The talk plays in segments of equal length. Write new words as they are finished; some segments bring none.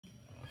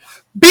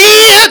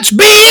Bitch,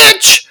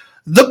 bitch,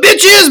 the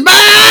bitch is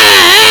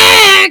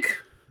back.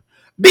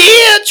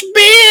 Bitch,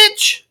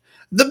 bitch,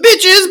 the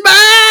bitch is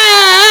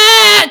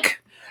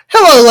back.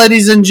 Hello,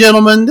 ladies and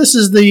gentlemen. This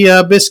is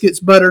the Biscuits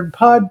Buttered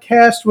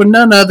podcast with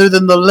none other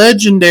than the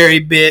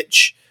legendary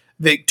bitch,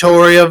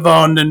 Victoria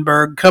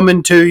Vandenberg,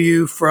 coming to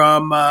you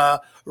from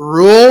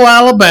rural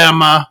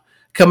Alabama,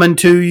 coming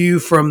to you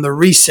from the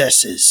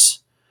recesses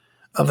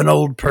of an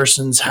old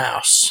person's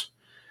house.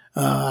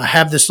 I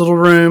have this little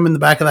room in the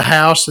back of the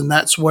house, and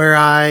that's where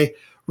I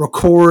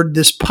record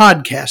this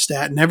podcast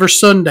at. And every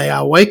Sunday,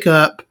 I wake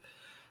up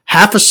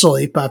half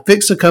asleep, I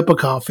fix a cup of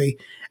coffee,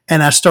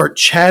 and I start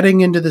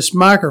chatting into this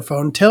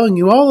microphone, telling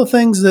you all the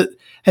things that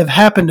have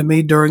happened to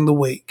me during the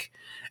week.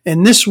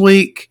 And this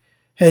week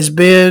has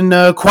been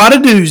quite a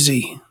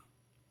doozy.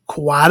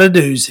 Quite a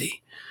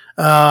doozy.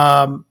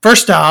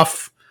 First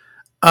off,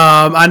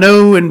 I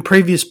know in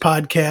previous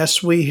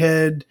podcasts we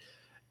had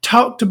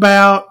talked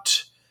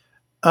about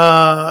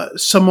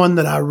someone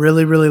that I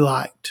really, really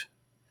liked.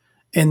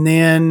 And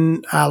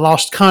then I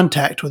lost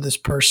contact with this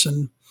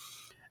person.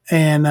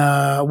 And,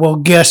 well,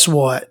 guess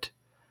what?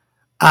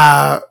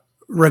 I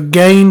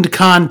regained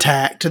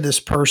contact to this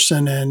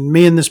person, and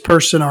me and this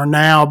person are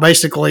now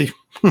basically,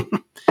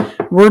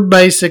 we're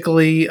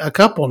basically a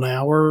couple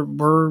now. We're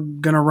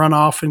going to run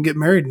off and get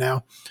married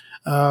now.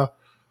 Had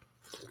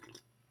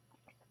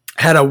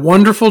a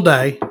wonderful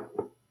day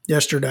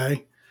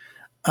yesterday.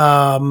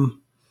 And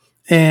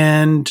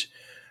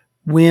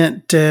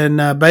went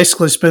and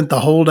basically spent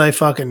the whole day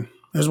fucking.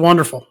 It was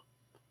wonderful.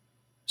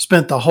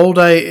 Spent the whole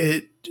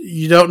day.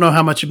 You don't know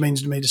how much it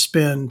means to me to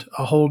spend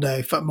a whole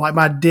day. Like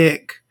my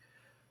dick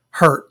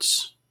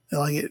hurts.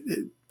 Like it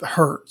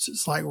hurts.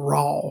 It's like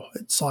raw.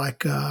 It's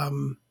like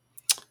it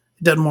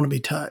doesn't want to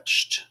be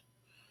touched.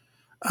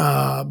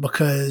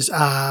 Because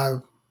I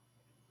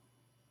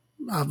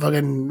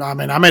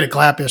made a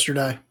clap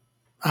yesterday.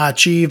 I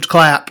achieved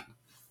clap.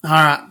 All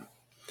right.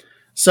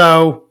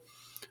 So,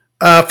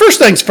 first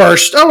things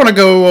first, I want to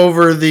go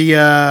over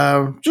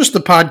the just the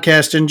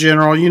podcast in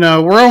general. You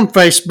know, we're on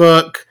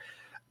Facebook,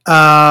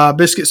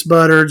 Biscuits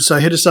Buttered, so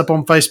hit us up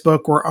on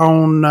Facebook. We're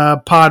on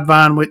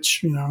Podvine,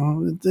 which, you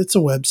know, it's a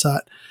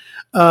website.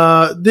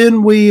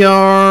 Then we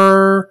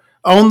are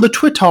on the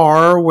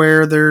Twitter,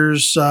 where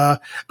there's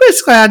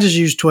basically I just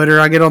use Twitter.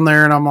 I get on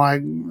there and I'm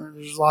like,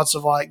 there's lots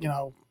of like, you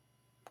know,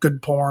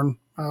 good porn.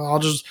 I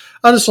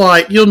just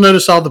like, you'll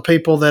notice all the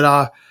people that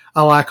I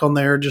like on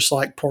there, just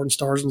like porn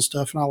stars and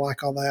stuff, and I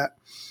like all that.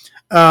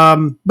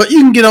 But you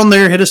can get on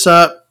there, hit us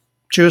up,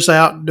 chew us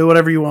out, do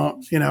whatever you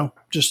want. You know,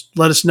 just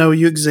let us know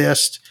you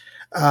exist.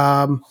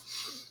 And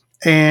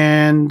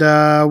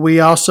we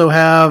also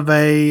have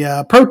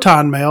a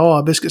Proton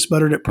mail, Biscuits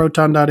Buttered at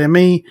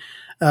proton.me.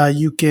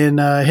 You can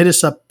hit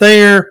us up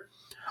there.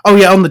 Oh,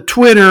 yeah, on the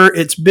Twitter,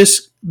 it's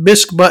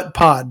Biscuit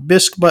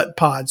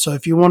Pod. So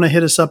if you want to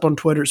hit us up on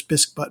Twitter, it's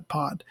Biscuit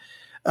Pod.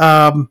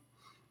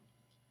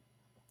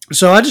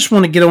 So I just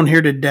want to get on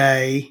here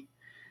today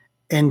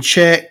and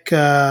check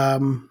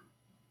the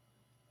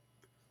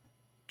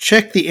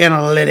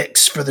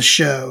analytics for the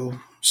show.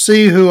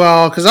 See who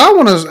all, because I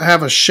want to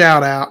have a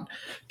shout out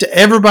to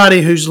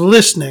everybody who's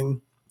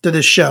listening to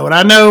this show. And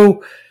I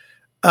know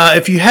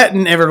if you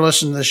hadn't ever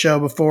listened to the show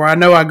before, I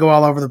know I go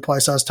all over the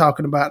place. I was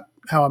talking about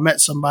how I met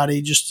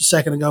somebody just a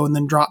second ago and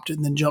then dropped it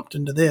and then jumped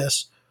into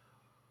this.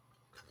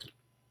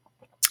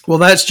 Well,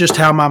 that's just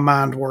how my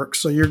mind works.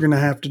 So you're going to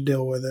have to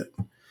deal with it.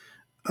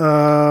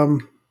 All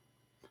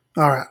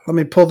right, let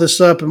me pull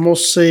this up and we'll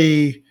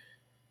see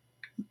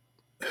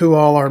who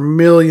all our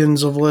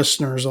millions of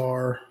listeners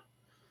are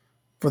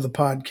for the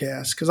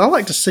podcast. Because I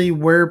like to see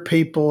where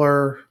people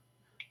are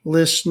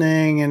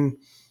listening, and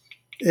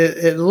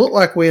it looked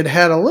like we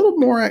had a little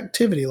more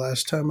activity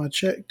last time I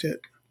checked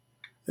it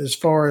as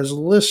far as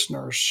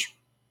listeners.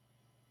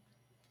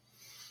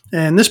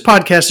 And this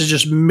podcast is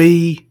just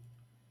me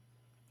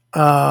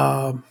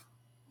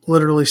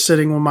literally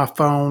sitting on my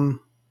phone.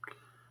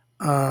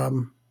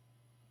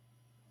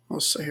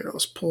 Let's see here.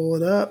 Let's pull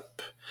it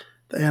up.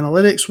 The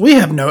analytics. We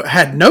have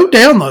had no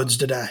downloads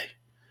today.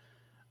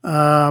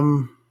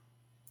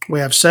 We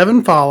have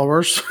 7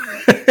 followers.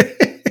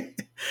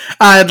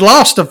 I had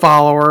lost a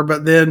follower,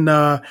 but then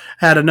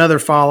had another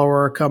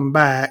follower come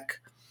back.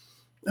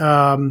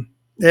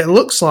 It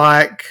looks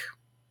like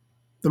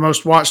the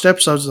most watched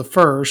episode is the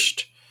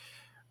first.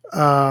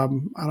 I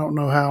don't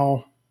know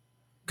how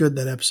good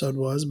that episode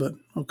was, but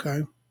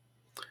okay.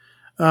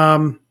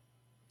 All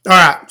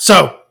right,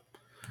 so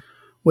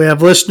we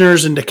have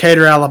listeners in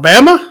Decatur,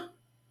 Alabama,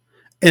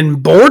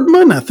 in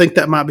Boardman. I think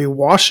that might be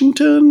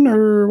Washington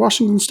or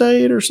Washington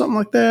State or something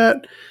like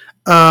that.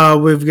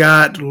 We've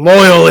got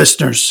loyal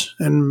listeners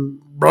in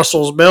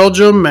Brussels,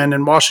 Belgium, and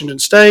in Washington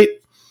State.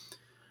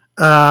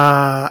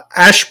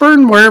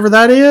 Ashburn, wherever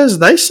that is,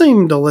 they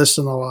seem to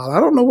listen a lot.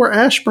 I don't know where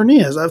Ashburn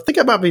is. I think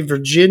it might be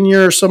Virginia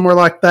or somewhere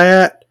like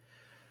that.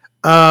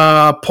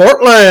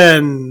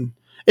 Portland.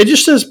 It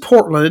just says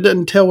Portland. It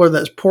doesn't tell whether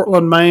that's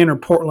Portland, Maine or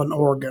Portland,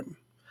 Oregon.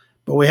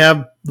 But we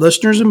have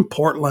listeners in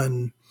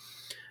Portland.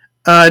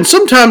 And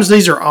sometimes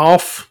these are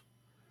off.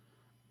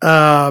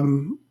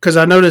 Because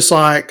I notice,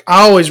 like,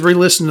 I always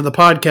re-listen to the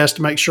podcast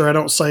to make sure I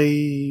don't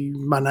say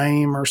my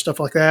name or stuff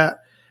like that.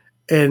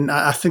 And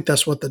I think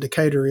that's what the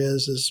Decatur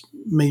is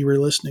me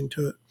re-listening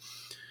to it.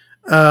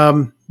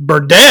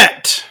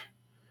 Burdett,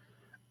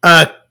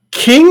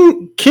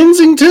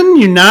 Kensington,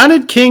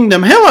 United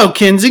Kingdom. Hello,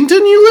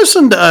 Kensington. You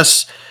listened to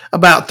us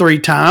about 3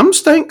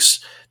 times. Thanks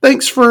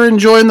for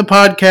enjoying the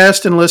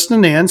podcast and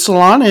listening in.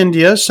 Ceylon,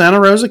 India. Santa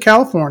Rosa,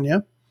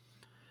 California.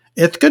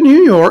 Ithaca,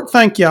 New York.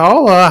 Thank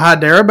y'all.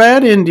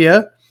 Hyderabad,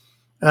 India.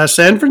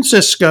 San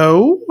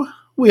Francisco.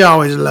 We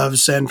always love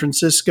San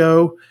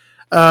Francisco.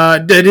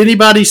 Did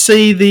anybody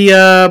see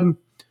the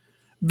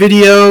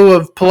video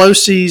of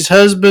Pelosi's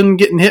husband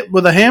getting hit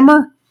with a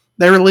hammer?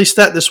 They released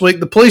that this week.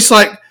 The police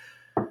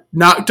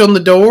knocked on the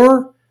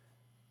door.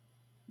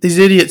 These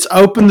idiots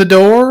opened the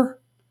door,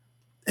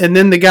 and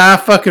then the guy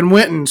fucking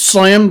went and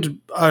slammed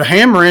a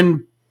hammer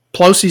in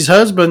Pelosi's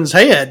husband's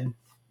head,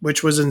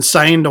 which was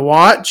insane to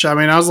watch. I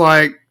mean, I was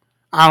like,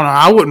 I don't know.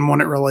 I wouldn't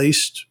want it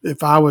released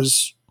if I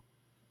was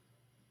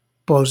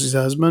Pelosi's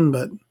husband,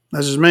 but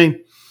that's just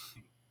me.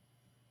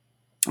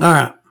 All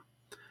right.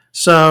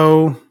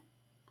 So,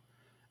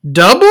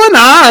 Dublin,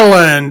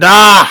 Ireland.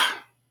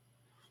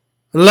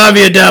 Love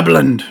you,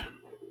 Dublin.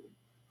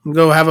 We'll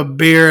go have a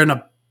beer and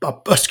a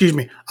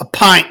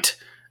pint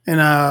in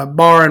a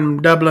bar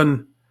in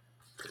Dublin.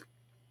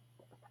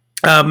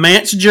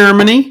 Mainz,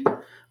 Germany.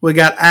 We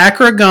got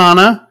Accra,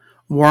 Ghana.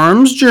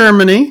 Worms,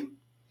 Germany.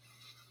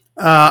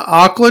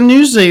 Auckland,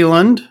 New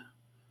Zealand.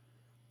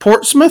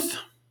 Portsmouth.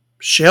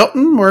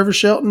 Shelton, wherever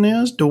Shelton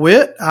is.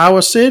 DeWitt,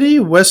 Iowa City.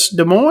 West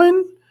Des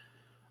Moines.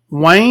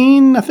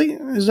 Wayne, I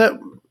think,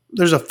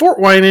 there's a Fort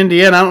Wayne,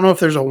 Indiana. I don't know if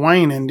there's a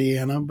Wayne,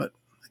 Indiana, but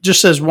it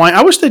just says Wayne.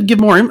 I wish they'd give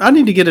more. I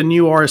need to get a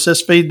new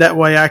RSS feed. That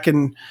way I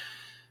can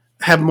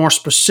have more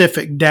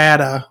specific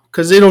data,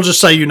 because it'll just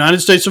say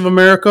United States of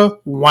America,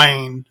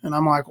 Wayne. And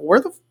I'm like,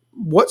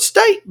 what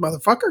state,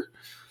 motherfucker?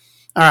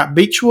 All right,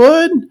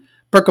 Beechwood,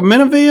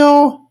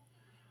 Perkameneville,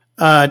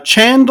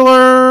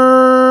 Chandler,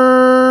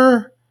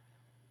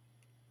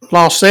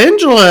 Los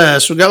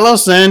Angeles. We got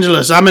Los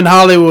Angeles. I'm in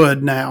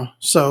Hollywood now.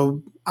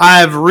 So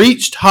I've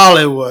reached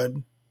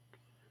Hollywood,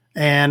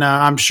 and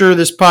I'm sure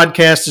this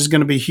podcast is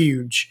going to be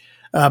huge.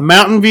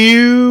 Mountain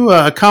View,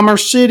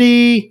 Commerce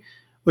City,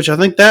 which I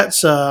think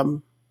that's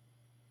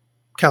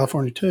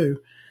California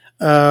too.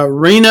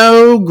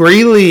 Reno,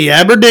 Greeley,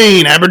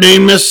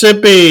 Aberdeen,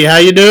 Mississippi. How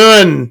you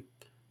doing?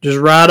 Just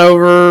right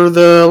over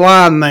the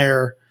line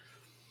there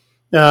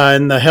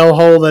in the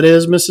hellhole that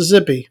is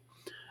Mississippi.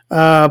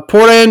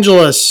 Port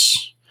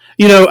Angeles.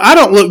 I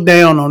don't look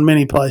down on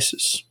many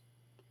places.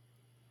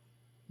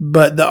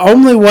 But the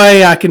only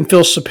way I can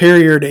feel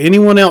superior to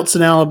anyone else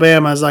in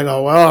Alabama is I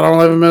go, well, I don't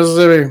live in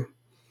Mississippi.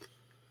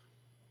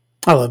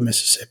 I love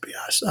Mississippi.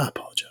 I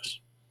apologize.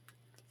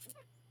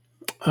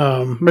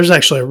 There's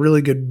actually a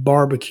really good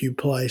barbecue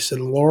place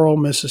in Laurel,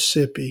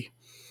 Mississippi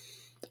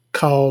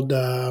called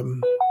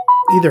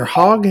either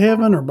Hog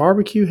Heaven or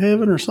Barbecue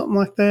Heaven or something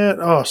like that.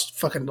 Oh, it's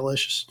fucking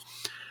delicious.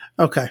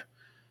 Okay.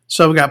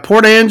 So we got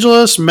Port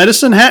Angeles,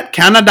 Medicine Hat,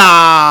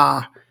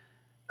 Canada.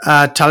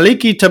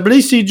 Taliki,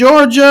 Tbilisi,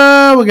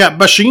 Georgia. We got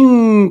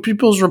Beijing,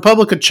 People's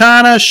Republic of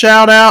China.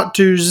 Shout out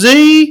to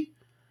Z.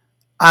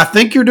 I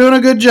think you're doing a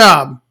good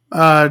job,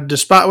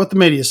 despite what the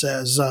media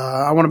says.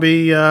 I want to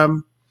be...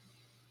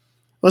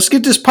 let's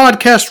get this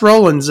podcast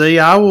rolling, Z.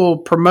 I will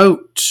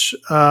promote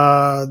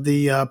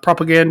the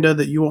propaganda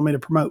that you want me to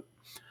promote.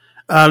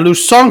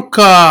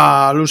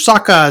 Lusaka,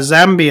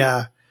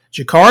 Zambia.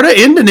 Jakarta,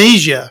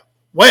 Indonesia.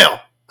 Well,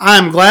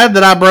 I'm glad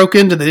that I broke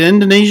into the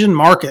Indonesian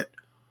market.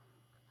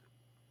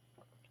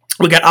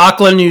 We got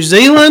Auckland, New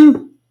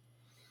Zealand.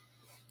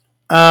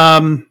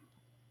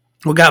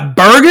 We got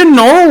Bergen,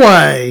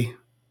 Norway.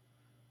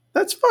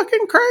 That's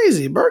fucking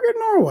crazy. Bergen,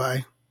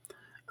 Norway.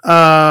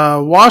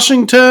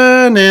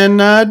 Washington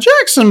and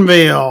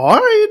Jacksonville.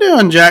 How are you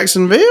doing,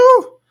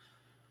 Jacksonville?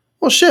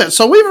 Well, shit.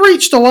 So we've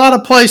reached a lot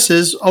of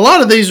places. A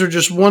lot of these are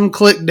just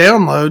one-click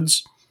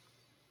downloads.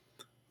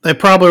 They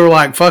probably were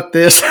like, fuck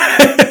this.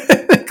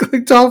 They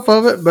clicked off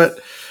of it, but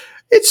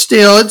it's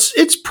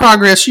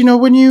progress.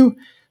 When you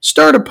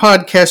start a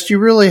podcast, you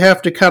really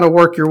have to kind of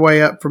work your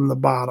way up from the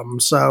bottom.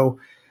 So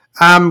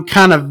I'm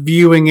kind of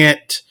viewing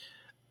it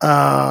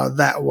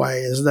that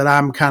way, is that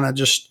I'm kind of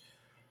just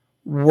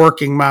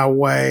working my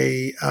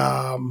way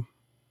up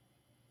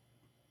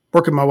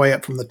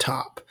from the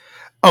top.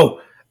 Oh,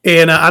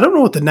 and I don't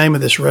know what the name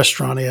of this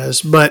restaurant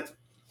is, but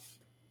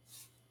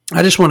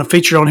I just want to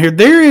feature on here.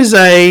 There is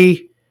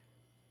I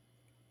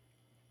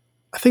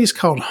think it's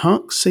called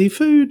Hunk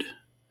Seafood.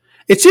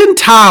 It's in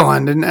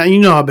Thailand, and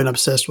I've been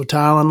obsessed with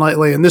Thailand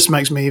lately, and this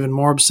makes me even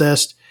more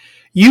obsessed.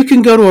 You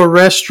can go to a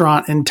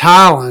restaurant in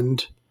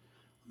Thailand.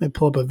 Let me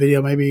pull up a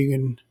video. Maybe you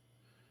can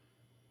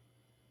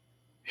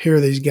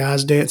hear these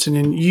guys dancing,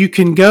 and you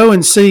can go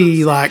and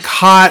see like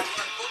hot,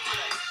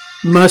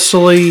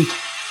 muscly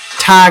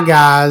Thai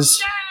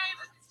guys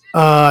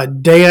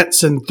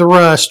dance and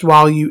thrust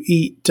while you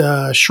eat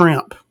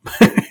shrimp.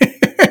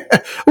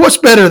 What's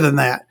better than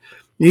that?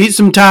 You eat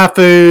some Thai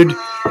food,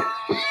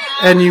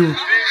 and you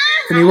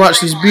watch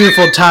these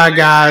beautiful Thai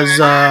guys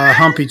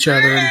hump each other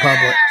in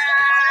public.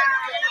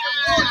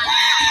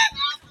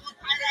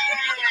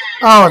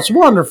 Oh, it's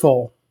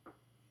wonderful.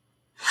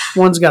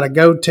 One's got a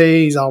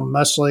goatee, he's all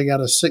muscly, got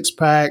a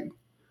six-pack,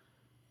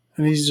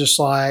 and he's just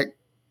like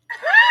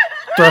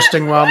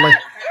thrusting wildly.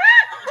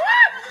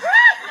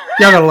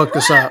 Y'all gotta look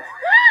this up.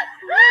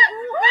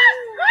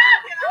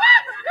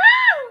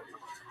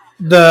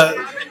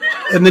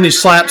 And then he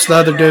slaps the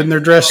other dude, and they're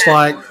dressed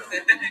like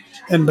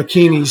in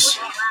bikinis.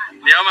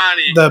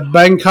 The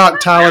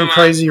Bangkok, Thailand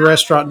crazy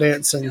restaurant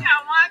dancing.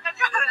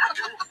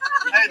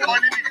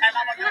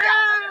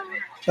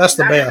 That's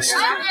the best.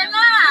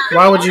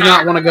 Why would you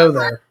not want to go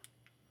there?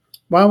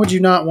 Why would you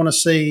not want to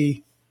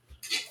see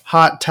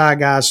hot Thai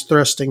guys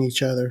thrusting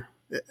each other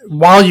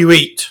while you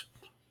eat,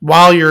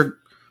 while you're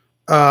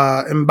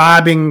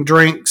imbibing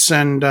drinks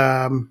and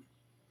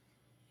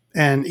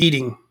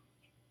eating?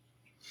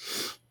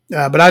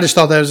 But I just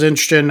thought that was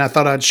interesting. I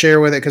thought I'd share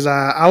with it because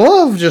I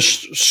love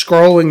just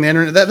scrolling the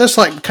internet. That's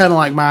like kind of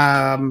like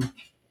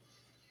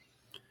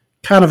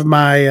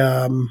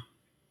my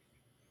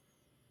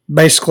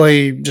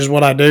basically just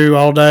what I do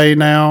all day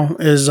now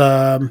is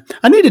I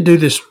need to do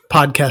this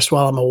podcast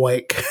while I'm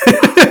awake.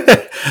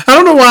 I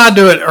don't know why I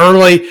do it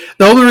early.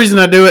 The only reason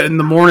I do it in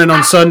the morning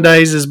on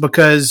Sundays is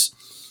because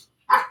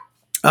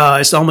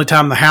it's the only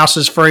time the house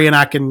is free and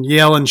I can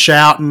yell and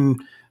shout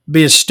and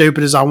be as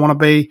stupid as I want to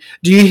be.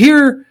 Do you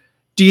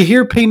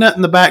hear Peanut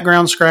in the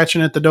background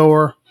scratching at the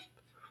door?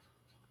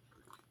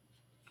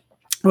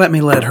 Let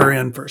me let her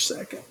in for a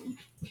second.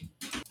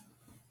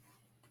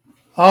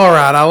 All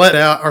right, I let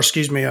out, or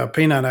excuse me,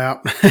 Peanut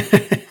out.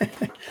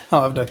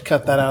 I'll have to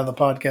cut that out of the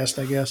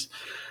podcast, I guess.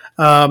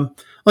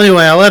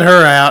 Anyway, I let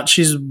her out.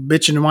 She's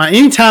bitching and whining.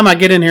 Anytime I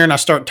get in here and I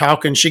start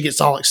talking, she gets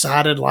all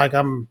excited like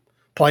I'm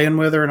playing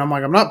with her. And I'm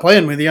like, I'm not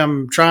playing with you.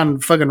 I'm trying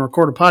to fucking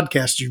record a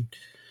podcast, you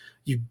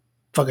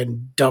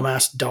fucking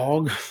dumbass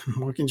dog.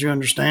 Why can't you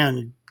understand,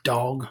 you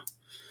dog?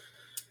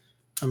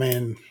 I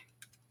mean,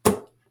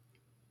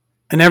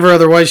 in every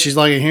other way, she's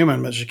like a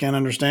human, but she can't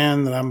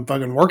understand that I'm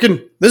fucking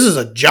working. This is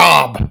a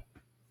job.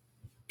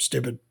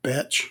 Stupid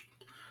bitch.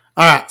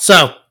 All right,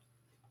 so,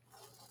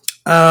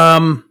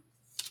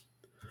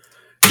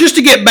 just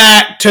to get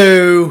back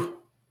to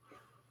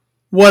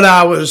what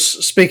I was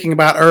speaking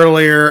about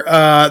earlier,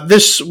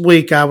 this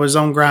week I was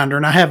on Grindr,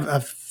 and I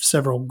have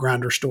several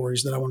Grindr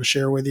stories that I want to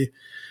share with you.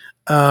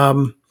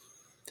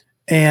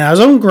 And I was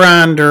on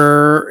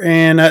Grindr,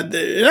 and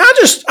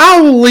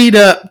I'll lead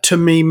up to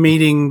me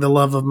meeting the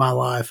love of my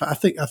life. I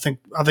think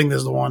this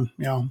is the one.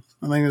 You know,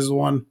 I think this is the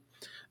one.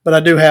 But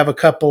I do have a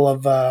couple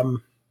of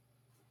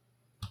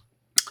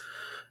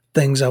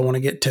things I want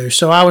to get to.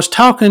 So I was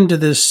talking to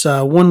this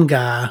one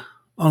guy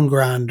on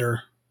Grindr,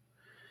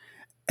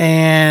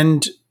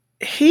 and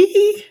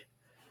he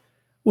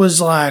was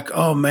like,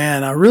 "Oh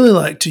man, I really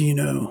like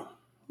to,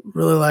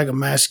 really like a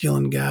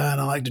masculine guy, and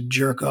I like to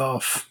jerk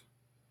off."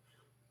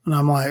 And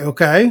I'm like,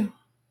 okay,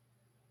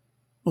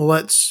 well,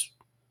 let's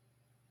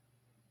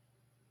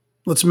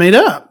meet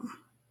up,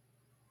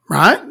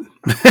 right?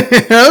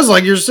 I was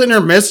like, you're sitting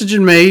there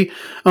messaging me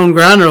on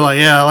Grindr, like,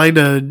 yeah, I like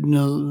to,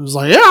 I was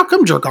like, yeah, I'll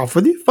come jerk off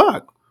with you,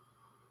 fuck.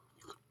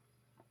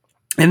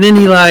 And then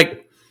he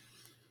like,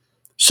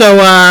 so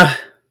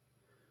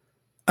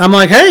I'm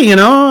like, hey,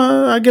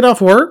 I get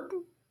off work,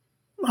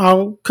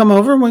 I'll come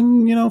over and we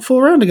can, fool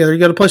around together. You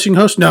got a place you can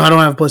host? No, I don't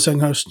have a place I can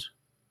host.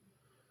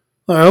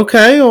 Like,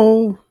 okay,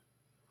 well,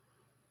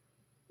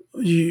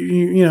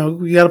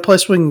 you got a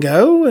place we can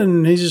go?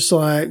 And he's just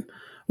like,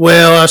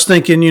 well, I was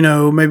thinking,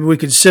 maybe we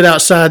could sit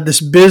outside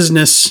this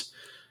business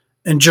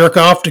and jerk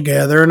off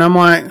together. And I'm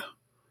like,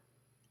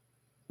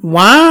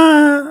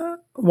 why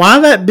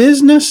that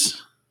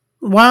business?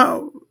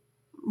 Why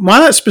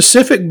that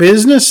specific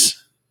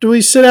business? Do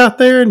we sit out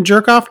there and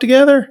jerk off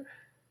together?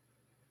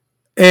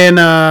 And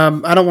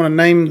I don't want to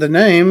name the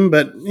name,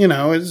 but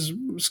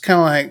it's kind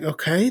of like,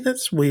 okay,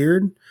 that's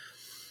weird.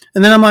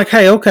 And then I'm like,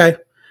 hey, okay.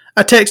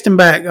 I text him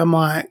back. I'm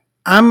like,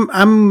 I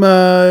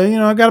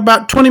got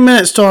about 20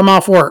 minutes till I'm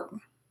off work.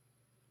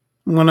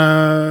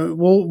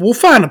 We'll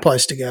find a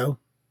place to go.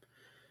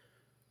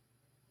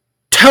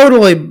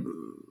 Totally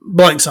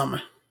blanks on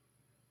me.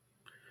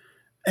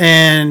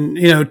 And,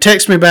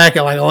 text me back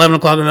at like 11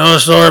 o'clock. And, oh,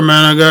 sorry,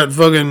 man, I got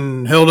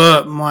fucking held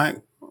up. I'm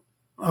like,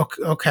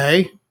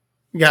 okay.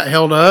 Got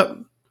held up.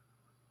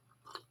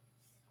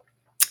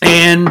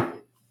 And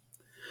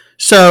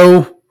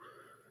so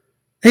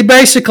he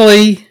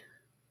basically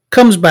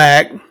comes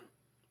back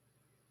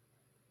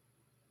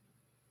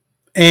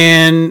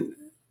and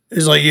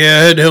is like, yeah,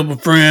 I had to help a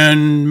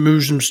friend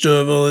move some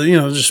stuff,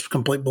 just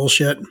complete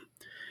bullshit.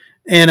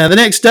 And the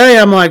next day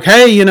I'm like,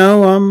 hey,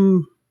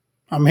 I'm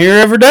here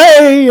every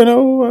day, I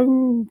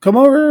can come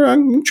over, I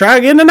can try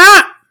again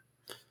tonight.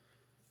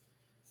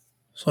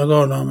 It's like,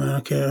 oh no, man, I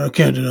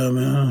can't do that,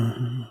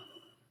 man.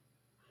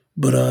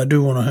 But I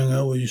do want to hang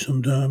out with you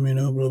sometime,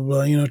 blah,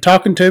 blah,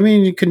 talking to me,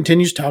 and he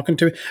continues talking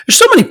to me. There's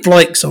so many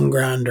flakes on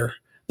Grindr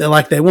that,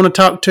 like, they want to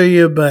talk to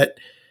you, but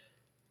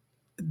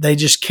they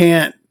just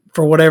can't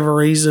for whatever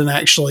reason,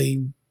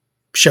 actually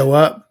show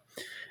up.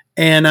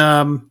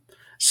 And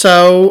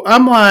so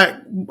I'm like,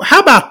 how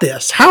about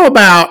this? How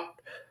about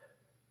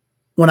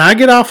when I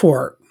get off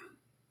work,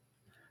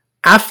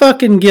 I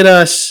fucking get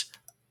us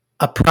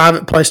a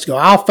private place to go.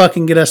 I'll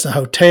fucking get us a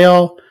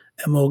hotel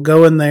and we'll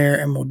go in there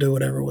and we'll do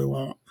whatever we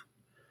want.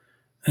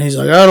 And he's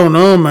like, I don't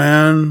know,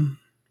 man.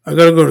 I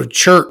got to go to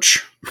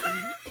church.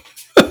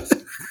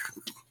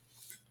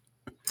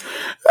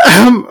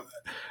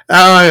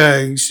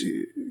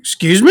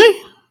 Excuse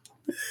me?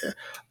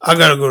 I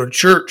got to go to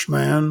church,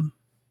 man.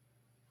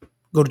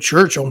 Go to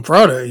church on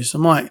Fridays.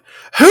 I'm like,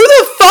 who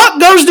the fuck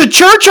goes to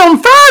church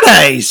on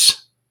Fridays?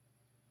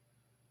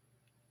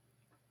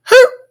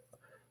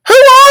 Who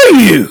are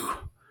you?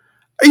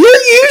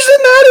 You're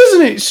using that as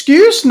an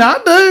excuse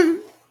not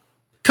to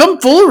come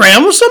fool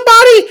around with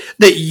somebody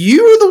that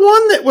you were the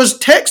one that was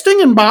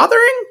texting and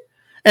bothering?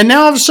 And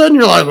now all of a sudden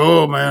you're like,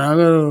 oh man, I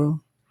gotta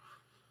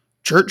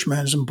church,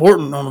 man. It's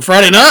important on a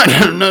Friday night.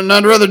 Nothing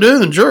I'd rather do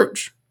than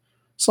church.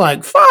 It's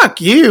like,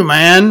 fuck you,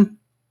 man.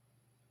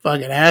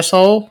 Fucking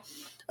asshole.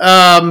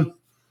 So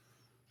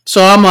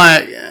I'm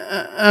like,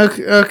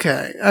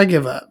 okay, I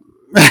give up.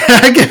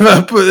 I give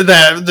up with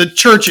that, the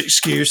church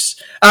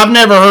excuse. I've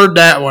never heard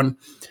that one.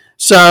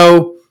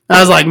 So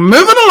I was like,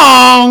 moving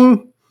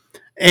along.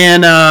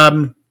 And,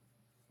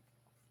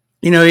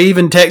 he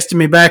even texted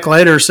me back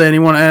later saying he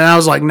wanted, and I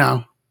was like,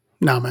 no,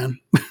 man.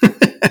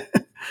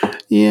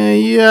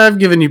 yeah, I've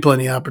given you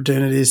plenty of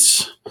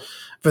opportunities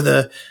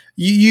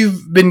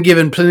you've been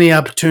given plenty of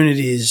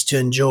opportunities to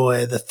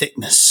enjoy the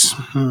thickness.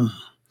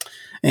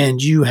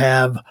 And you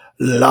have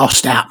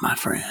lost out, my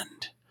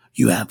friend.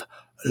 You have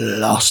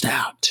lost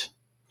out.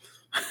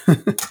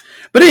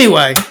 But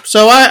anyway,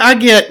 so I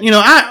get,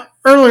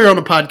 earlier on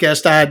the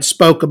podcast, I had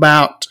spoke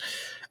about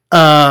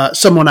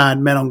someone I had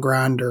met on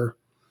Grindr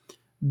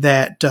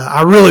that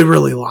I really,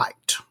 really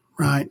liked,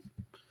 right?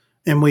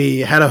 And we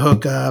had a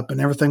hookup and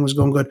everything was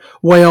going good.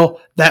 Well,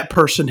 that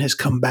person has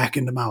come back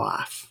into my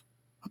life.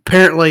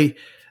 Apparently,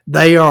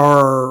 they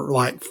are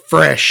like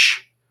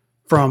fresh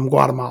from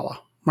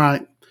Guatemala,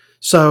 right?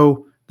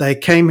 So they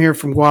came here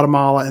from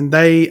Guatemala and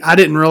I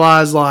didn't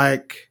realize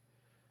like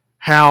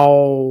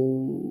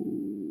how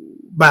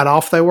bad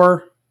off they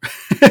were.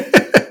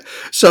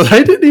 So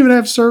they didn't even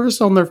have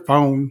service on their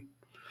phone.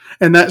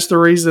 And that's the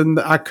reason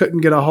that I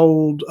couldn't get a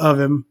hold of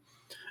him.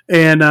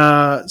 And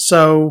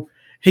so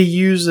he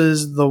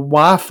uses the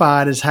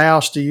Wi-Fi at his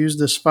house to use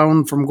this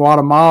phone from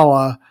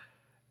Guatemala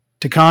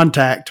to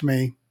contact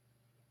me.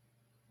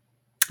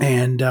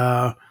 And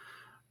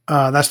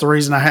that's the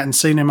reason I hadn't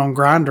seen him on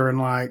Grindr in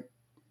like,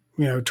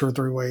 2 or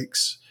 3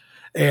 weeks.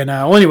 And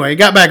anyway, he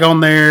got back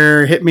on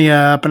there, hit me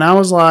up, and I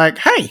was like,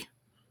 hey,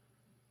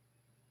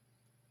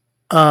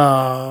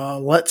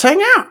 let's hang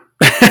out.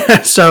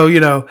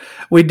 So,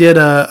 we did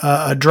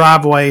a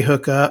driveway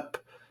hookup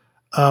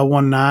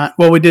one night.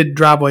 Well, we did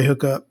driveway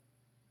hookup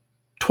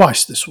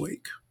twice this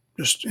week,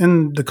 just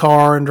in the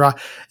car and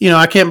drive.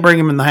 I can't bring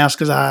him in the house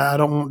because I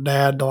don't want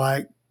Dad to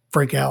like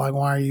freak out. Like,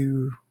 why are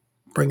you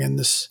bringing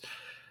this?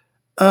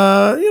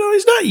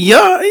 He's not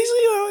young.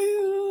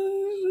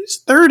 He's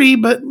 30,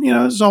 but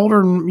he's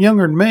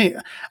younger than me.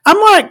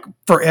 I'm like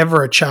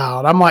forever a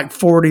child. I'm like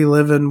 40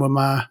 living with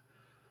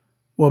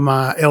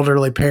my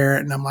elderly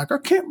parent, and I'm like, I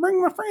can't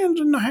bring my friends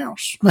in the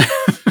house.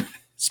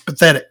 It's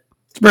pathetic.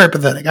 It's very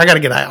pathetic. I got to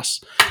get a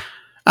house.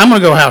 I'm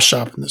going to go house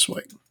shopping this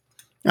week.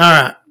 All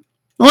right.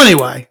 Well,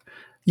 anyway,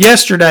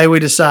 yesterday we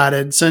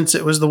decided, since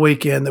it was the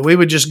weekend, that we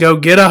would just go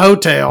get a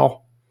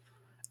hotel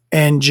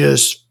and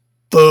just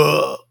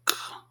fuck.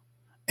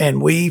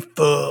 And we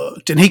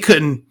fucked. And he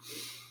couldn't.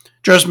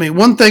 Trust me,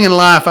 one thing in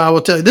life I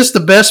will tell you, this is the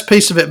best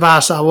piece of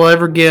advice I will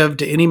ever give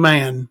to any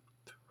man.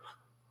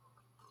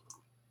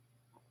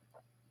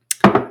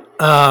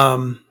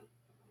 Not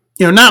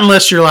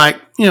unless you're like,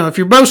 if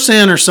you're Bo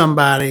Sin or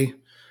somebody,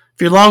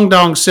 if you're Long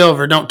Dong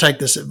Silver, don't take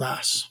this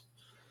advice.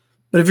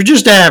 But if you're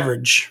just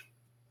average,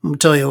 I'm going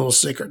to tell you a little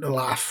secret to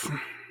life.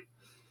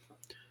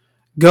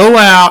 Go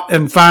out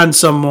and find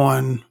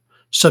someone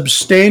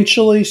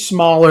substantially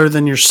smaller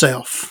than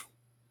yourself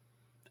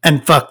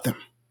and fuck them.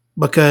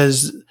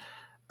 Because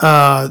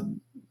my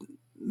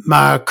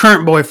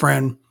current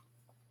boyfriend,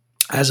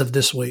 as of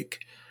this week,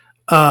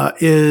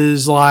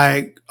 is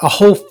like a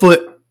whole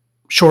foot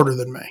shorter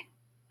than me.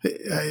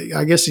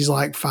 I guess he's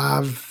like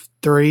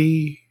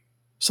 5'3",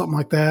 something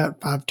like that,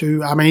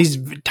 5'2". I mean, he's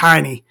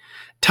tiny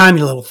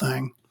little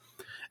thing.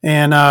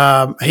 And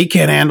he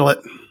can't handle it.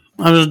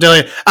 I'm just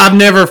telling you, I've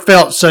never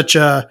felt such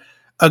a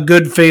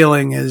good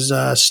feeling as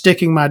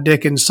sticking my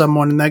dick in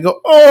someone and they go,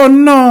 oh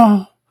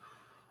no,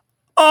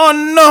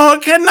 I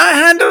cannot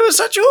handle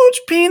such a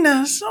huge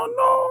penis. Oh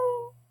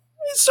no,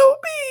 it's so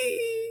big.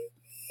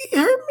 It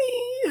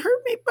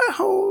hurt me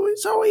butthole.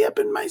 It's all the way up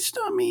in my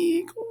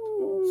stomach.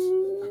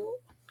 Ooh.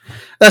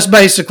 That's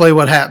basically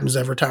what happens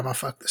every time I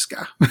fuck this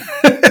guy.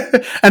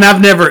 And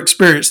I've never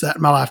experienced that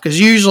in my life because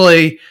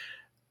usually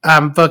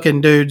I'm fucking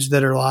dudes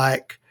that are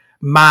like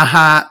my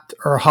height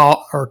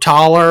or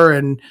taller,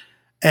 and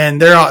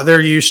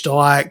they're used to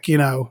like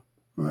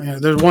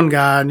there's one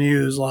guy I knew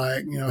who's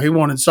like, he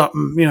wanted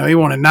something, he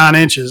wanted 9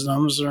 inches. And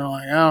I'm just sort of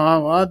like,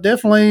 oh, well, I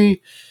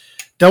definitely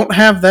don't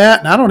have that.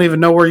 And I don't even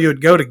know where you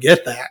would go to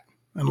get that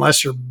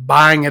unless you're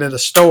buying it at a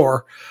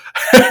store.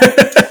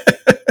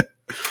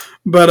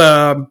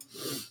 But,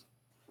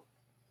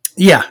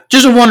 yeah,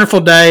 just a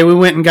wonderful day. We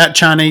went and got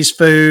Chinese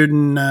food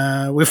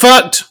and we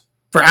fucked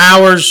for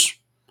hours.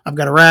 I've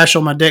got a rash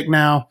on my dick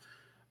now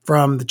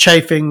from the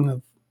chafing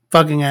of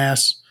fucking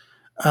ass.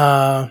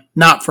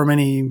 Not from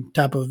any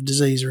type of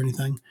disease or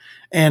anything.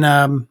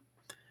 And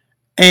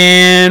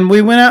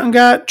we went out and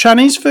got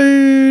Chinese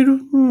food.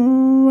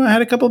 I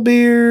had a couple of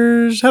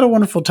beers, had a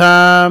wonderful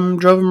time,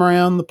 drove him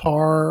around the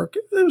park.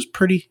 It was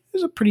pretty. It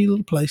was a pretty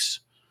little place.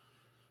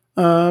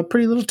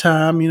 Pretty little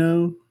time,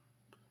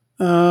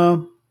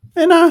 And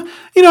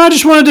I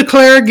just want to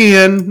declare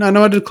again. I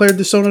know I declared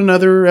this on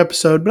another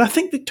episode, but I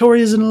think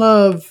Victoria's in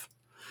love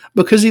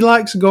because he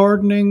likes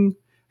gardening.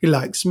 He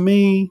likes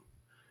me.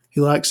 He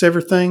likes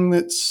everything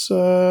that's.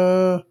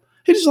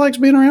 He just likes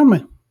being around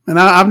me, and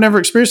I've never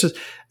experienced this.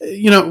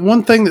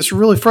 One thing that's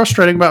really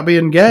frustrating about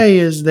being gay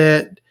is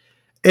that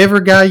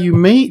every guy you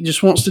meet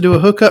just wants to do a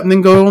hookup and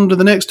then go on to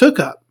the next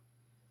hookup.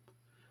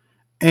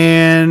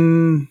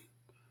 And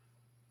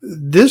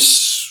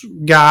this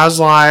guy's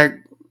like,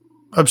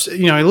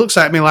 he looks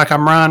at me like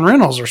I'm Ryan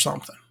Reynolds or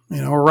something,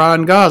 or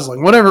Ryan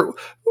Gosling, whatever,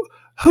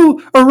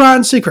 or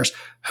Ryan Seacrest,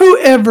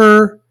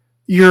 whoever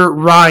your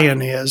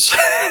Ryan is.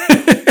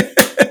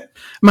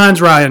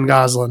 Mine's Ryan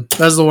Gosling.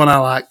 That's the one I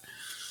like.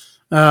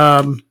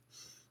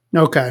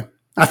 Okay.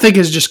 I think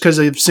it's just because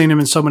I've seen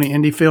him in so many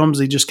indie films.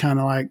 He just kind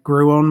of like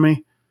grew on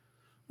me.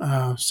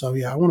 So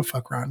yeah, I want to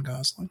fuck Ryan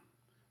Gosling.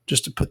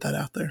 Just to put that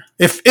out there.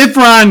 If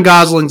Ryan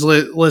Gosling's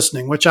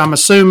listening, which I'm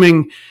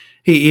assuming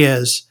he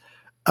is,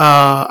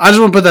 I just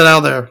want to put that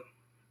out there.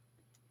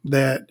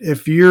 That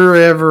if you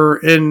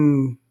ever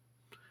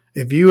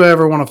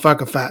want to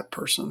fuck a fat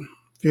person,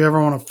 if you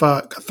ever want to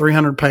fuck a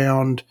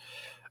 300-pound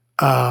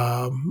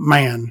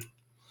man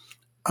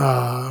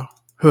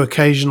who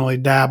occasionally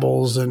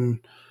dabbles in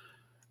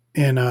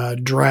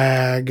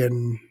drag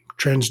and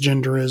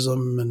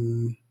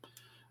transgenderism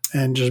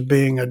and just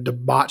being a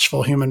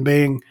debaucheful human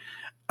being,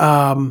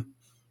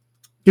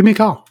 give me a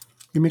call.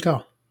 Give me a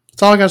call.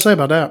 That's all I got to say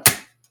about that.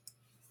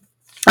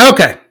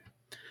 Okay.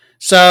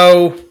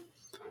 So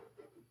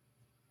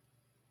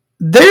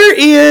there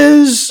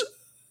is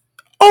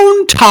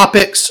on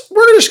topics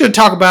we're just going to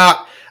talk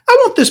about. I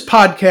want this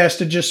podcast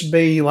to just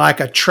be like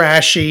a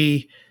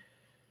trashy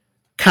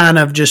kind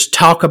of just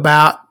talk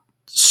about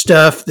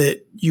stuff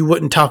that you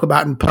wouldn't talk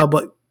about in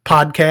public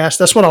podcast.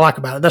 That's what I like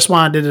about it. That's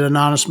why I did it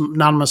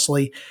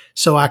anonymously,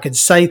 so I could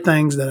say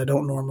things that I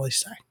don't normally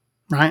say.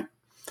 Right.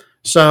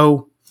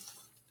 So,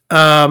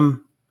 and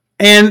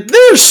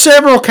there's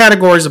several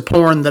categories of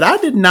porn that I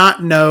did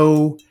not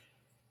know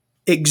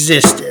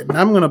existed. And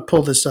I'm going to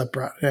pull this up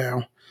right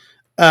now.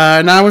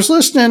 And I was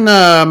listening.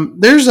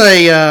 There's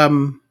a,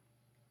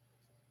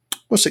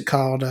 what's it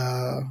called?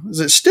 Is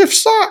it Stiff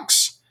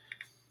Socks?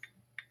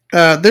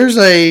 There's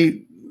I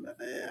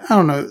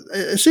don't know.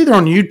 It's either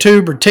on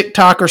YouTube or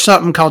TikTok or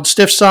something called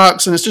Stiff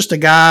Socks. And it's just a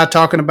guy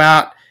talking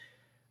about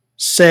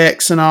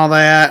sex and all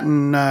that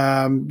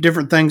and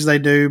different things they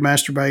do,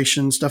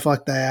 masturbation, stuff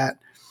like that.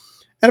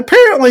 And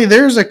apparently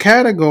there's a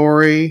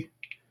category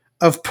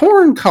of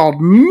porn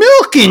called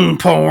milking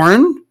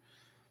porn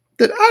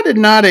that I did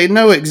not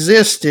know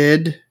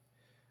existed.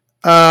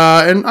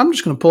 And I'm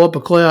just going to pull up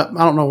a clip.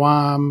 I don't know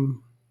why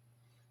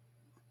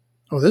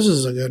this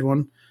is a good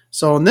one.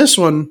 So on this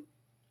one,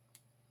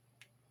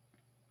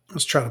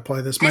 let's try to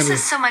play this. This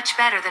is so much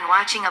better than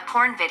watching a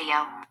porn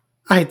video.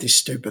 I hate these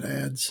stupid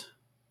ads.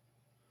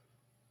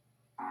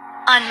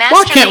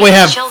 Why can't we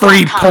have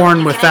free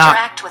porn without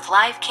interact with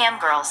live cam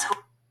girls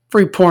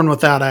free porn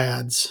without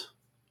ads?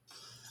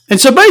 And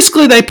so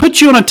basically they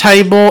put you on a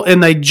table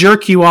and they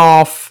jerk you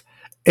off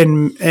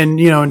and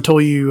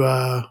until you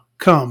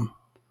come.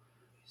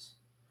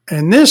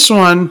 And this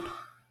one's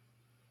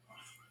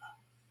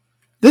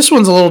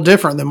a little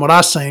different than what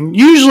I've seen.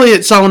 Usually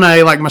it's on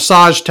a like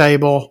massage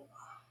table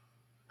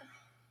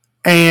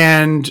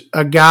and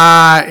a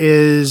guy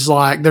is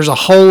like, there's a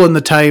hole in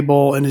the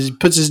table and he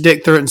puts his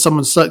dick through it and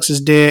someone sucks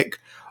his dick,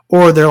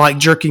 or they're like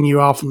jerking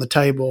you off on the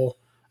table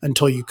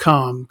until you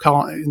come.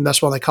 And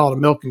that's why they call it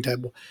a milking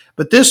table.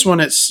 But this one,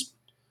 that's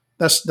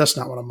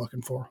not what I'm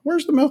looking for.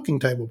 Where's the milking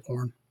table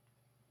porn?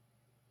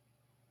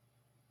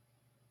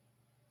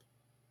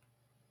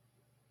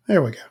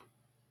 There we go.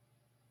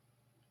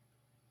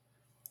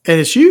 And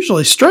it's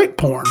usually straight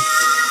porn.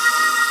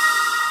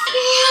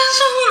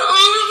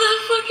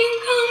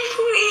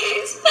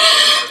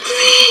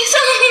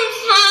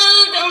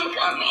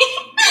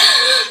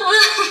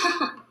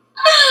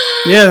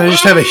 Yeah, they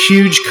just have a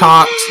huge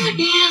cock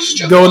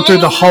going through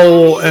the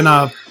hole in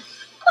a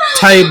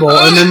table,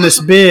 and then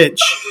this bitch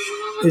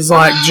is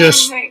like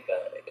just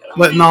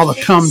letting all the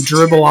cum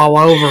dribble all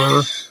over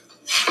her.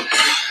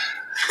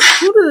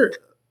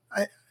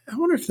 I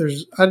wonder if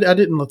there's. I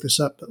didn't look this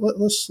up, but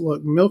let's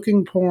look.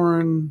 Milking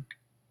porn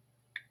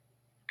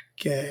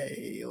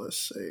gay. Let's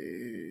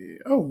see.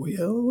 Oh,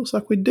 yeah, it looks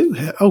like we do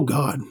have. Oh,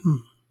 God.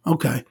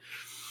 Okay.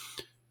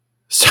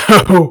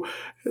 So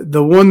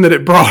the one that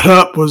it brought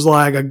up was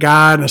like a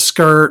guy in a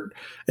skirt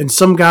and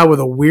some guy with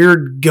a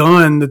weird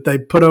gun that they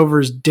put over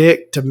his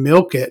dick to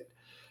milk it.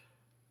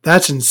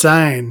 That's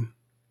insane.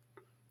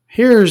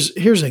 Here's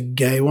a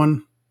gay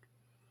one.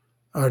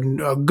 A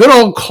good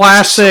old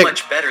classic. So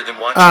much better than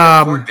watching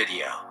a porn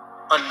video.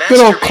 Good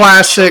old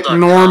classic,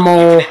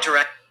 normal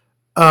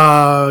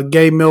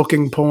gay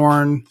milking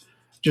porn.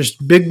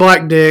 Just big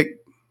black dick.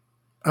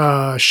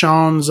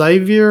 Sean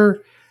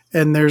Xavier.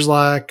 And there's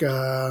like,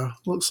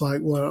 looks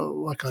like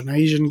like an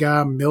Asian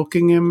guy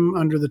milking him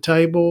under the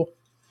table.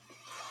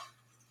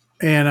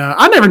 And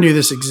I never knew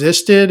this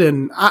existed.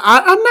 And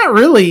I'm not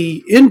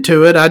really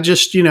into it. I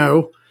just,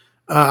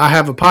 I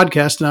have a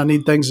podcast and I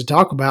need things to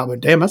talk about.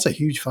 But damn, that's a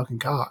huge fucking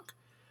cock.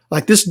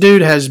 Like this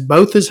dude has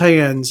both his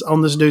hands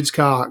on this dude's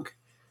cock.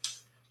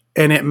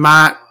 And it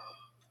might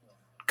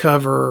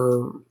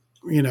cover,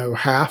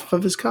 half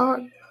of his cock.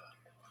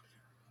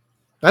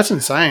 That's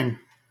insane.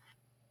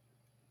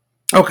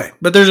 Okay,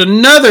 but there's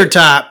another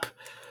type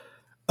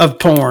of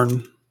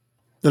porn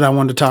that I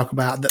wanted to talk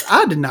about that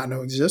I did not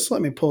know exists.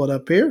 Let me pull it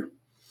up here.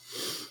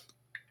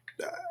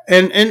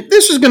 And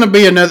this is going to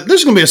be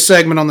a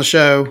segment on the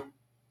show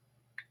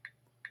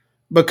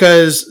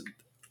because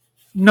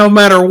no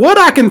matter what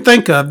I can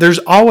think of, there's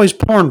always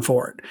porn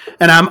for it.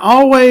 And I'm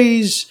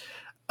always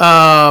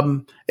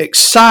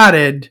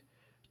excited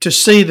to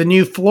see the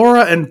new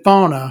flora and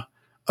fauna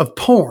of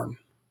porn.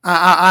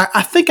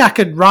 I think I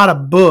could write a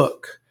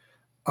book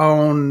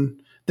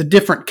on the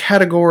different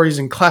categories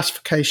and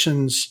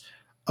classifications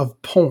of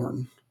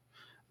porn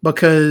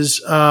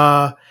because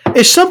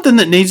it's something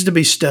that needs to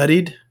be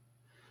studied.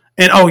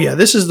 And oh yeah,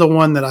 this is the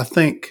one that I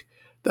think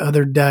the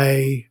other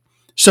day.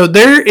 So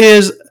there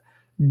is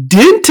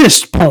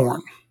dentist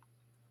porn.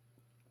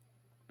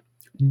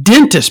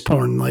 Dentist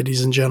porn,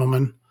 ladies and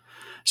gentlemen.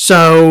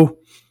 So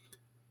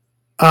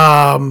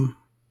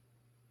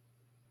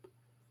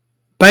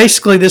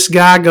basically this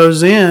guy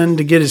goes in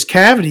to get his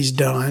cavities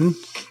done.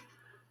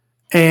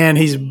 And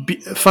he's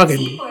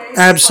fucking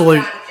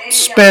absolute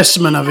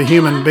specimen of a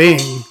human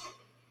being.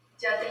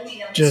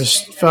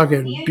 Just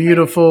fucking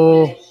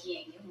beautiful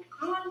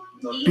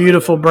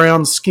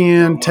brown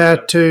skin,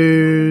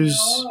 tattoos,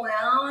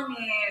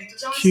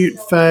 cute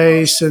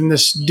face. And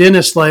this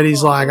dentist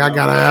lady's like, I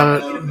gotta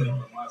have it.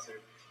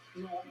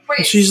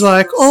 And she's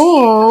like,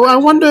 oh, I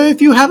wonder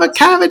if you have a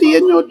cavity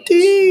in your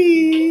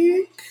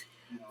dick.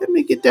 Let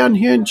me get down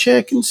here and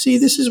check and see.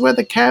 This is where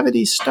the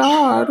cavities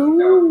start.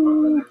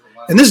 Ooh.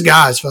 And this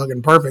guy is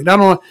fucking perfect. I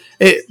don't know.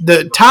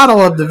 The title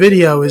of the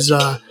video is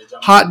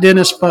 "Hot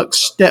Dentist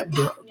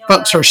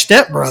Fucks Her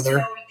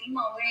Stepbrother."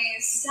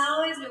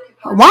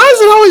 Why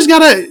is it always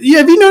gotta? Yeah,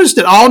 have you noticed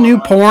that all new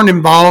porn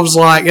involves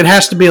like it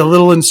has to be a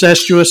little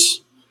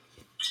incestuous?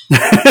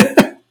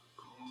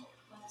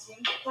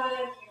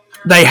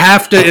 They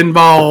have to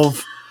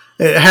involve.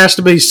 It has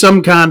to be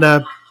some kind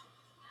of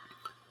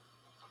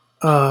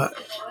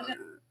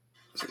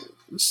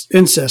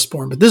incest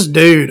porn. But this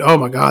dude, oh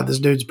my god, this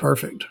dude's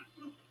perfect.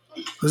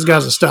 This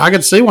guy's a star. I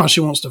can see why she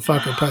wants to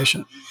fuck her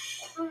patient.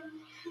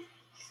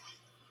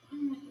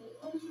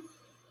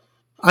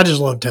 I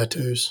just love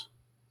tattoos.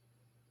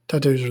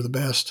 Tattoos are the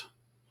best.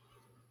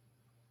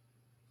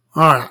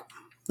 All right.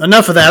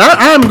 Enough of that.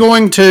 I'm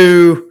going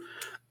to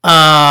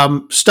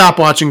stop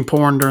watching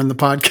porn during the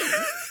podcast.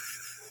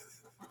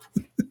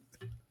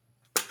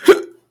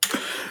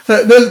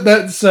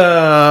 That's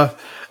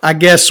I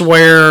guess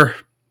where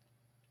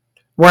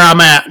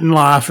I'm at in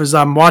life is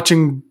I'm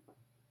watching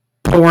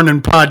porn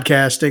and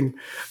podcasting.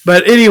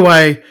 But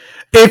anyway,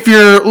 if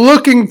you're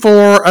looking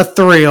for a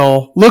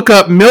thrill, look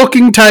up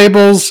milking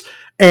tables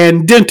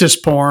and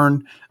dentist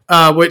porn,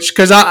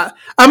 because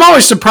I'm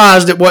always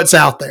surprised at what's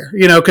out there,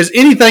 because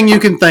anything you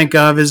can think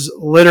of is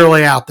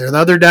literally out there. The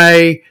other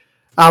day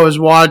I was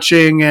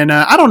watching, and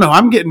I don't know,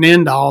 I'm getting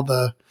into all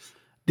the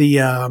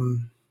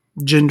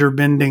gender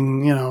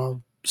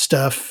bending,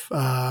 stuff,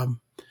 all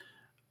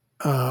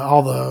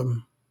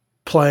the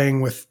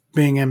playing with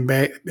being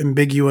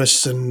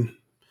ambiguous and,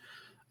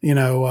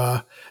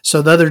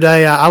 so the other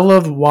day I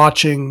loved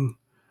watching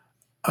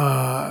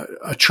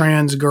a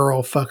trans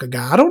girl fuck a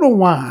guy. I don't know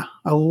why.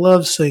 I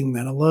love seeing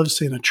that. I love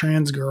seeing a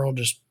trans girl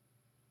just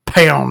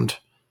pound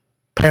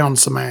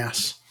some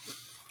ass.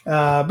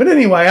 But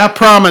anyway, I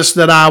promise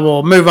that I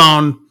will move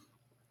on.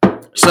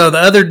 So the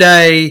other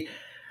day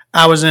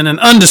I was in an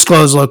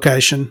undisclosed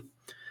location.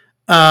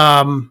 Or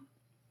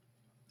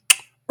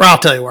I'll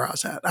tell you where I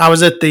was at. I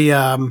was at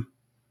the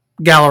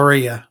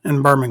Galleria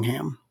in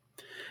Birmingham.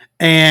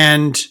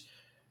 And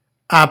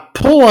I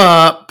pull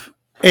up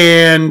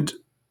and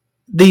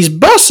these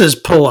buses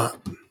pull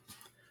up.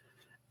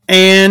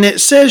 And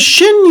it says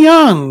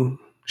Shenyang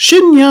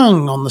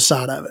on the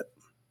side of it.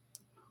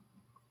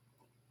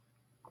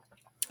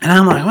 And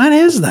I'm like, what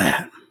is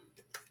that?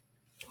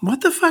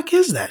 What the fuck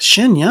is that?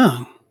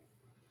 Shenyang.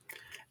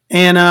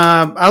 And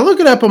I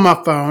look it up on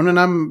my phone, and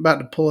I'm about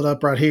to pull it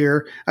up right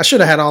here. I should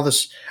have had all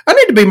this. I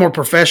need to be more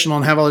professional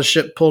and have all this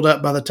shit pulled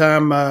up by the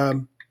time I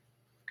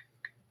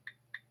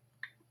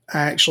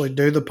actually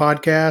do the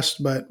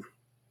podcast. But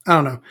I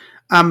don't know.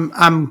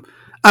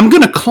 I'm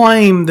going to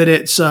claim that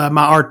it's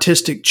my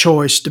artistic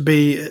choice to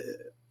be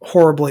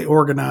horribly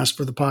organized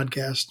for the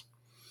podcast.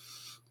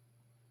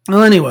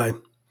 Well, anyway,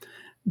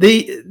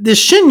 the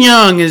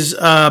Shenyang is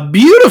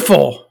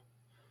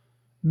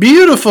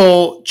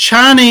beautiful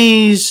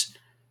Chinese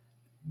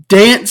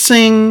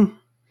dancing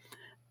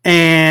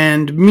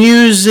and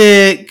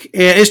music.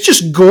 It's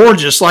just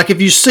gorgeous. Like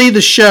if you see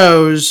the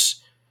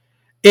shows,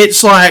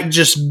 it's like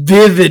just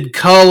vivid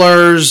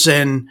colors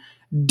and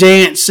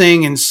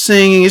dancing and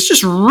singing. It's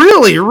just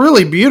really,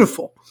 really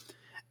beautiful.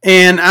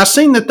 And I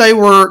seen that they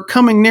were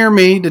coming near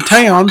me to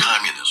town. Before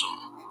communism,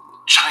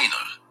 China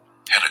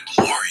had a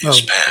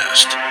glorious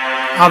past.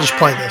 I'll just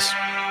play this.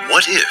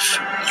 What if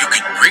you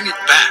could bring it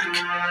back?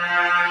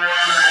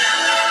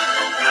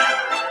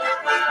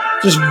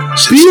 Just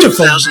Since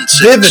beautiful,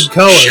 2006, vivid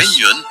colors.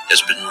 Shenyun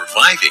has been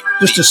reviving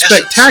Just the a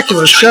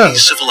spectacular essence of show.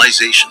 Chinese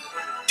civilization,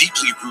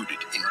 deeply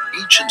rooted in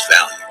ancient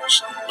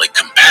values like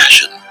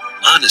compassion,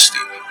 honesty,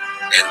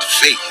 and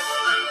faith.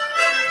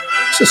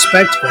 It's a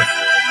spectacle.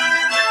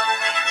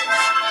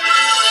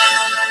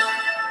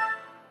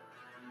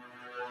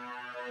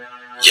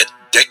 Yet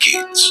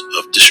decades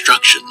of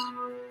destruction,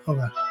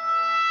 Okay.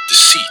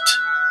 deceit,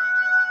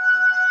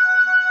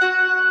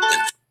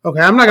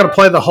 Okay, I'm not going to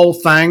play the whole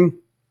thing,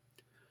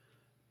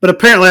 but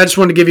apparently I just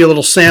wanted to give you a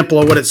little sample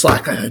of what it's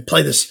like. I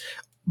play this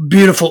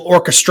beautiful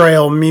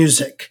orchestral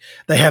music.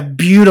 They have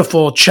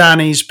beautiful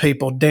Chinese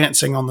people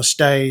dancing on the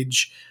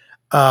stage,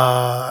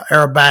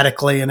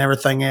 aerobatically and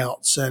everything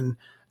else, and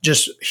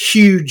just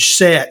huge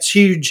sets,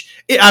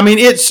 huge. I mean,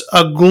 it's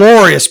a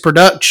glorious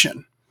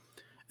production.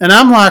 And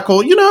I'm like,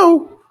 well,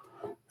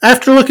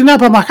 after looking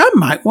up, I'm like, I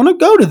might want to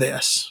go to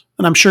this.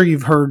 And I'm sure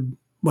you've heard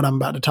what I'm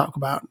about to talk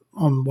about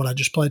on what I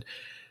just played.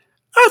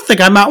 I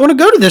think I might want to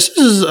go to this. This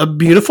is a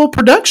beautiful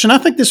production. I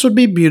think this would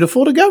be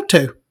beautiful to go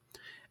to.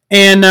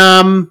 And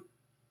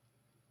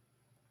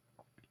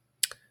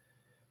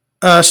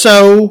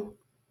so,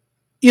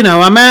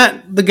 I'm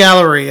at the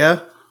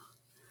Galleria,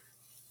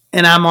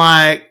 and I'm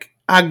like,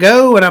 I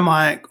go and I'm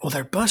like, well,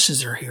 their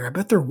buses are here. I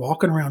bet they're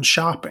walking around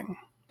shopping.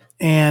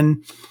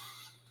 And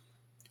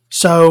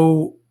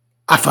so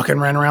I fucking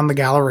ran around the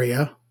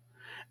Galleria,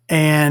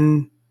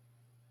 and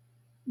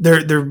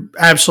they're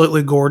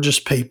absolutely gorgeous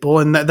people,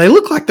 and they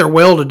look like they're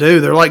well-to-do.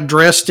 They're like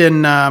dressed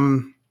in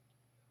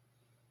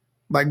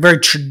like very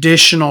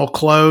traditional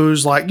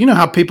clothes, like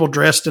how people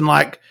dressed in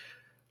like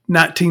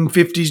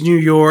 1950s New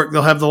York.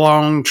 They'll have the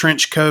long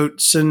trench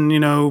coats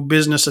and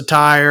business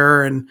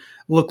attire, and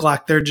look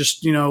like they're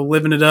just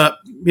living it up.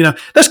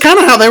 That's kind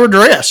of how they were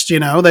dressed. They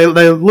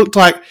looked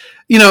like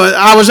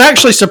I was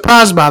actually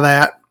surprised by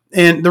that.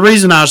 And the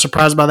reason I was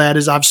surprised by that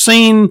is I've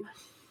seen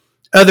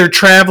other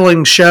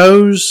traveling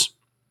shows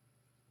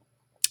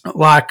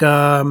like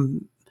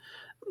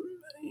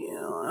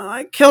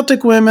like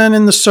Celtic Women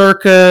in the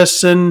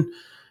Circus and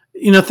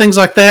things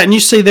like that, and you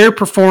see their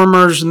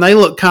performers and they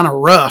look kind of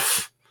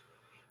rough,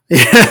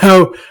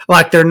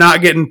 like they're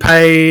not getting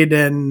paid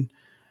and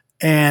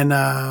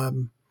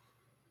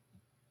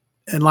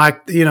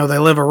like they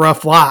live a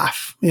rough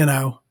life,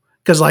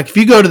 because like if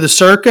you go to the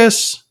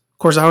circus, of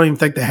course I don't even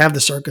think they have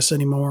the circus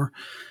anymore,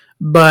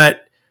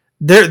 but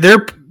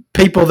they're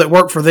people that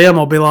work for them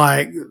will be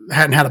like,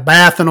 hadn't had a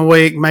bath in a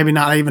week, maybe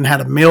not even had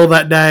a meal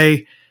that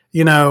day,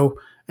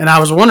 and I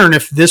was wondering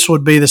if this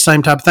would be the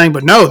same type of thing,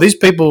 but no, these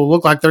people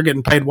look like they're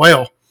getting paid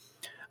well.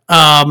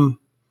 And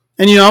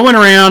I went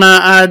around,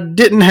 I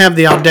didn't have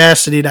the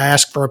audacity to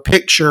ask for a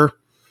picture,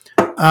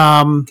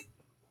 but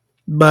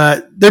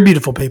they're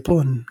beautiful people.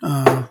 And,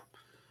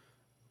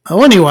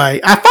 anyway,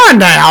 I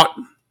find out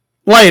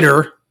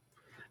later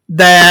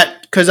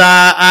that, because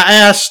I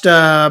asked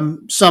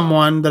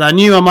someone that I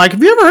knew, I'm like,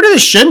 have you ever heard of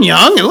this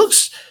Shenyang?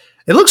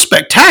 It looks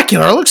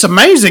spectacular. It looks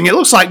amazing. It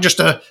looks like just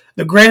the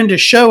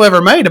grandest show ever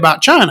made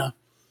about China.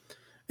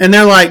 And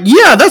they're like,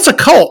 yeah, that's a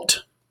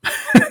cult.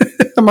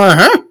 I'm like,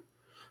 huh?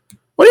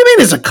 What do you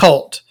mean it's a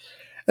cult?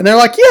 And they're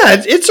like, yeah,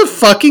 it's a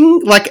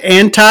fucking like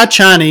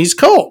anti-Chinese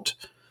cult.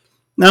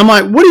 Now I'm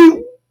like, what do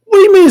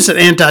you mean it's an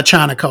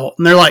anti-China cult?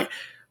 And they're like,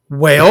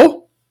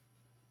 well,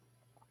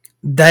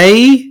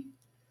 they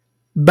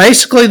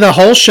basically, the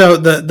whole show,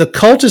 the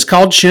cult is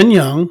called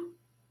Shenyang,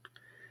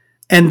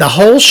 and the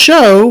whole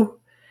show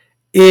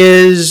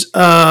is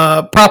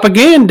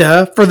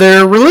propaganda for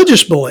their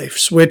religious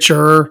beliefs, which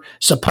are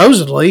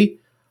supposedly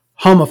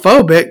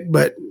homophobic,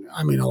 but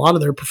I mean, a lot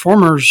of their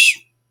performers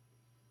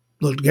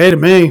looked gay to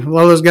me. A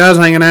lot of those guys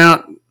hanging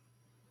out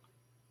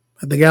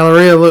at the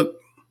Galleria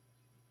looked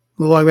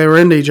like they were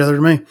into each other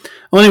to me.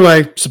 Well,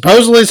 anyway,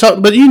 supposedly,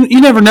 but you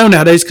never know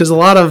nowadays, because a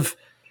lot of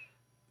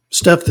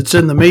stuff that's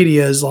in the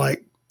media is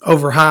like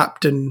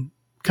overhyped and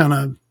kind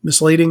of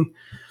misleading.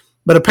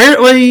 But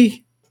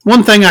apparently,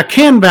 one thing I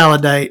can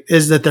validate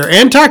is that they're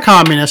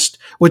anti-communist,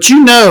 which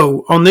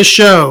on this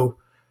show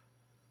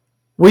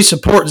we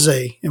support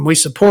Z and we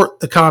support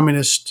the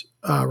Communist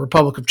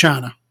Republic of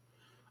China.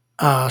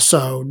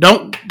 So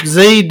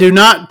do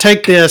not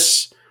take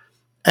this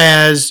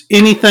as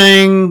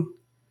anything.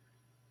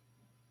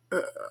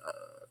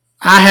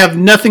 I have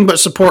nothing but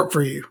support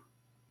for you.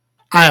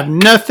 I have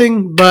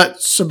nothing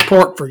but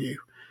support for you.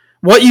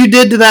 What you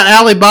did to that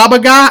Alibaba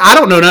guy, I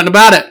don't know nothing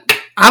about it.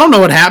 I don't know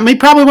what happened. He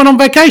probably went on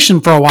vacation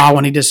for a while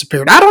when he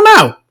disappeared. I don't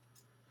know.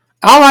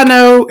 All I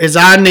know is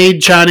I need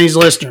Chinese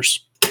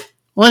listeners.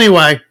 Well,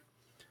 anyway,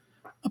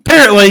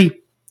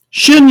 apparently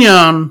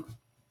Shenyang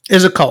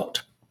is a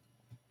cult.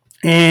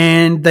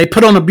 And they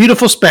put on a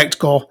beautiful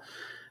spectacle,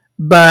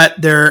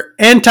 but they're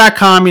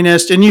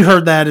anti-communist. And you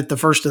heard that at the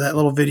first of that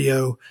little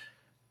video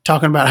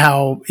talking about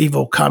how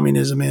evil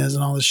communism is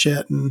and all this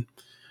shit. And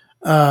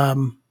I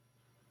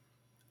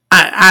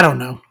don't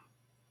know.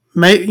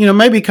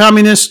 Maybe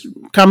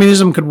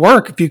communism could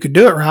work if you could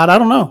do it right. I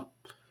don't know.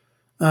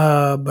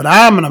 But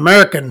I'm an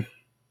American,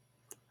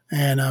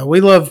 and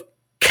we love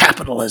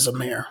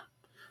capitalism here.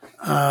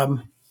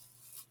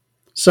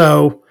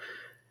 So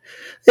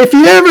if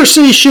you ever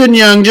see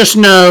Shenyang, just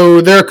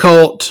know they're a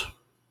cult.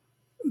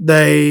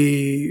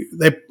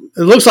 It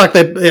looks like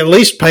they at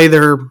least pay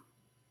their.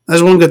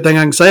 That's one good thing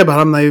I can say about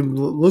them.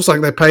 Looks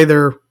like they pay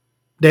their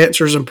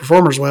dancers and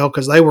performers well,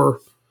 because they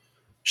were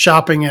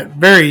shopping at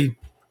very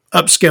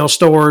upscale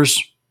stores,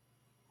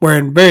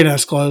 wearing very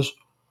nice clothes,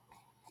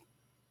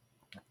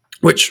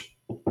 which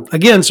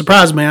again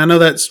surprised me. I know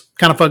that's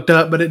kind of fucked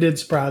up, but it did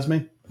surprise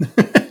me. But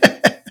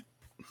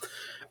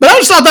I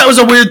just thought that was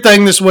a weird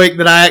thing this week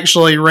that I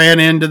actually ran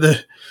into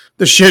the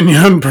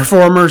Shenyang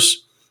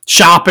performers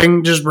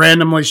shopping, just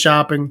randomly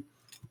shopping.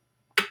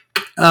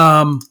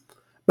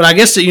 But I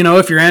guess that,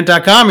 if you're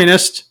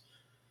anti-communist, it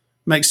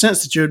makes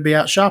sense that you would be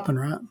out shopping,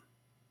 right?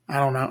 I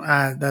don't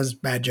know. That's a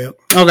bad joke.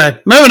 Okay,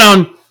 moving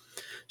on.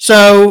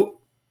 So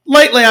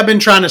lately I've been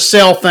trying to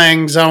sell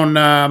things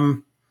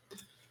on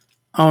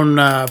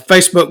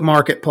Facebook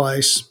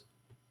Marketplace.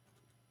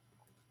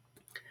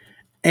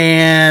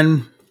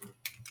 And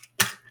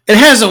it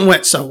hasn't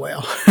went so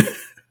well.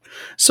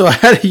 So I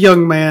had a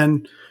young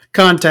man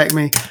contact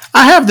me.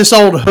 I have this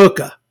old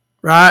hookah,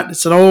 right?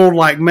 It's an old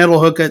metal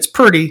hookah. It's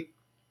pretty,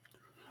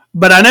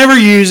 but I never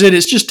use it.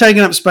 It's just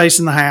taking up space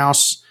in the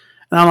house.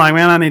 And I'm like,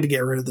 man, I need to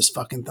get rid of this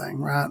fucking thing,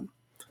 right?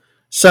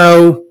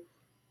 So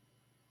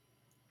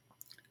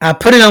I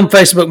put it on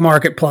Facebook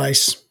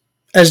Marketplace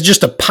as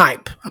just a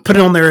pipe. I put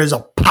it on there as a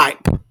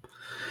pipe.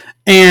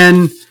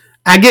 And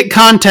I get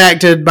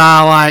contacted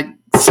by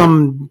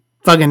some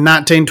fucking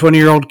 19,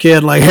 20-year-old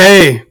kid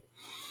hey,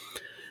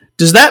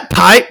 does that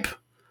pipe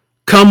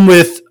come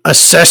with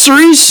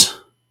accessories?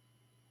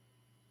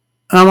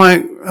 And I'm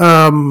like,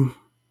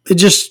 it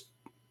just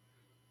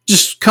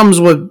comes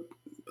with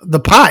the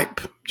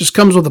pipe. Just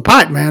comes with the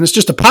pipe, man. It's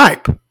just a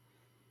pipe.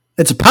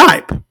 It's a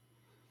pipe. I'm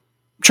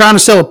trying to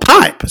sell a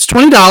pipe. It's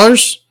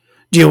 $20.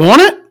 Do you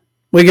want it?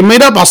 We can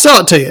meet up. I'll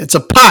sell it to you. It's a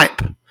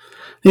pipe.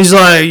 He's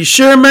like, you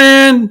sure,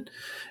 man?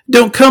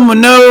 Don't come with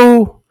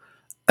no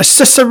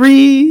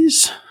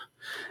accessories?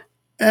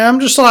 And I'm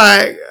just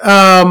like,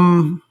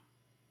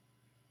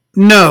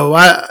 no,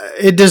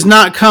 it does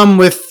not come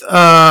with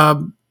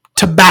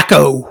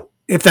tobacco,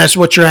 if that's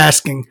what you're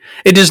asking.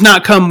 It does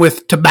not come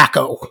with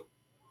tobacco.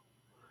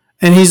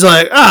 And he's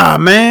like,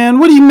 man,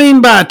 what do you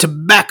mean by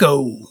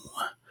tobacco?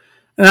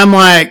 And I'm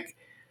like,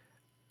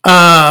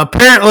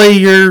 apparently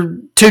you're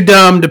too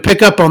dumb to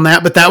pick up on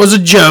that, but that was a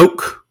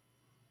joke.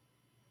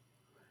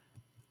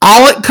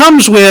 All it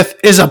comes with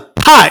is a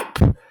pipe,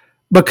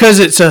 because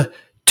it's a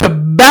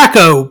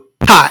tobacco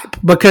pipe.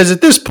 Because at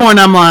this point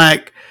I'm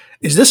like,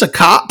 is this a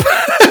cop?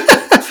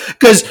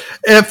 Because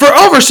for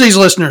overseas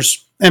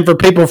listeners and for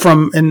people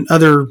from in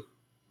other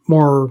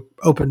more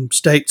open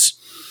states,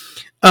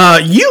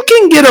 you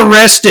can get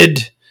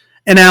arrested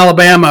in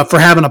Alabama for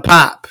having a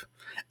pipe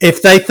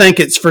if they think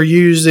it's for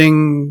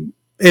using.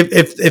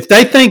 If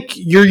they think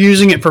you're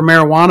using it for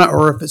marijuana,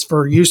 or if it's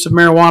for use of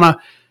marijuana,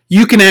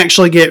 you can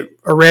actually get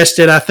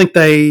arrested. I think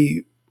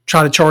they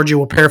try to charge you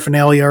with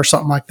paraphernalia or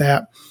something like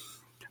that.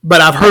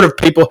 But I've heard of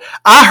people.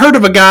 I heard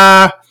of a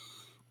guy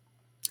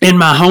in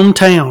my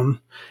hometown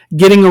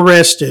getting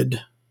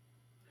arrested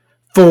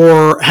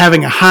for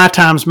having a High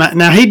Times.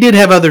 Now, he did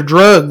have other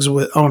drugs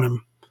on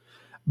him.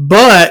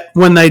 But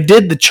when they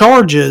did the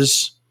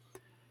charges,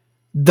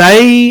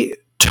 they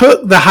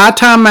took the High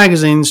Time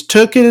magazines,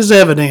 took it as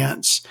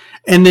evidence,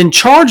 and then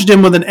charged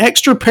him with an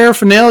extra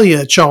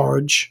paraphernalia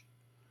charge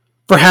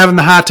for having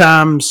the High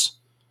Times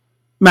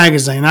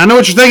magazine. I know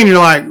what you're thinking. You're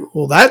like,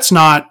 well, that's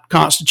not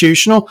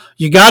constitutional.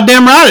 You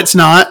goddamn right it's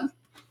not.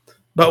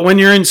 But when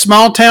you're in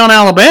small town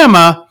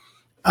Alabama,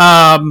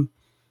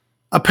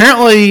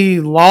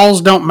 apparently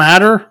laws don't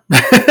matter.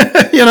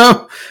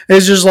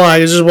 It's just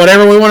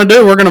whatever we want to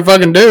do, we're going to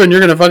fucking do, and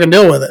you're going to fucking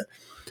deal with it.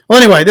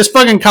 Well, anyway, this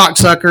fucking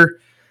cocksucker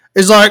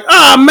is like,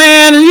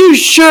 man, are you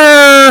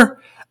sure?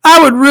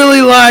 I would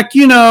really like,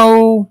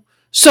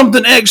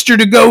 something extra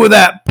to go with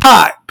that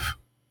pipe.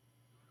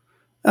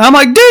 And I'm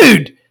like,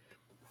 dude,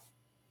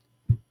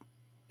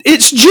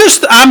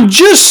 I'm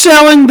just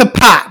selling the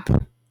pipe.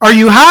 Are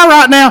you high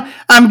right now?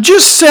 I'm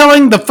just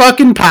selling the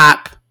fucking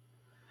pipe.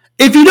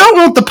 If you don't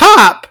want the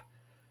pipe,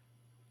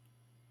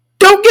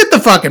 don't get the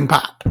fucking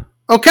pipe.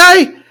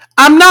 Okay?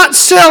 I'm not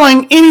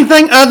selling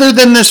anything other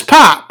than this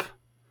pipe.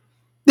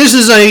 This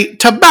is a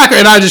tobacco,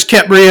 and I just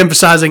kept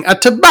re-emphasizing, a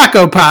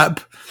tobacco pipe.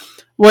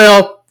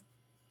 Well,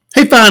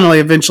 he finally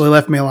eventually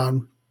left me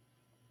alone.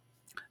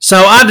 So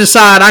I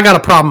decide I got a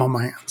problem on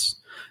my hands.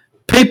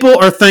 People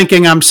are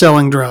thinking I'm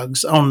selling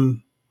drugs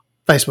on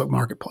Facebook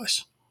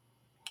Marketplace.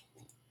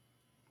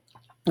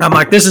 I'm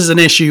like, this is an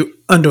issue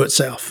unto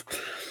itself.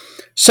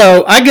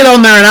 So I get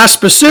on there and I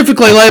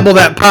specifically label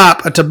that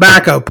pipe a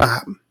tobacco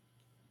pipe.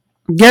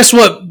 Guess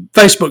what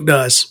Facebook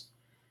does?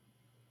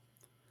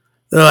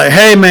 They're like,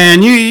 hey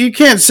man, you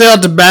can't sell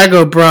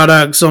tobacco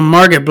products on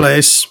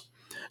Marketplace.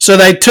 So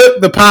they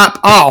took the pipe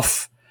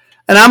off.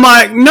 And I'm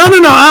like, no,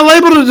 I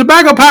labeled it a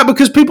tobacco pipe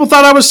because people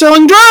thought I was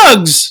selling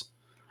drugs.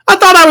 I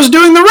thought I was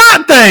doing the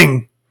right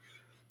thing.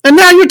 And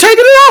now you're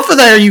taking it off of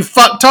there, you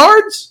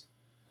fucktards.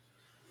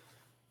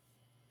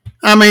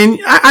 I mean,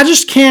 I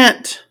just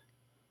can't.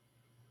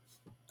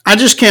 I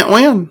just can't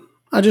win.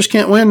 I just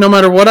can't win. No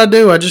matter what I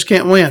do, I just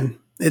can't win.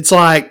 It's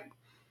like,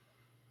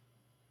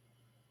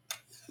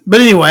 but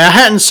anyway, I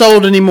hadn't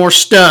sold any more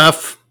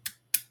stuff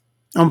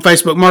on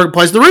Facebook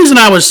Marketplace. The reason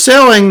I was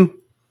selling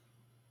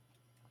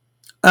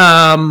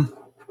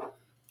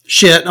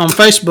shit on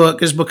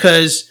Facebook is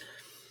because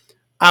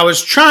I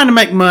was trying to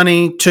make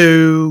money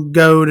to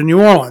go to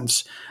New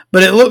Orleans.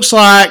 But it looks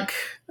like,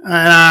 and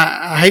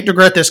I hate to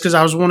regret this because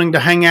I was wanting to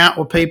hang out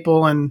with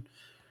people and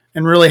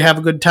really have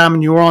a good time in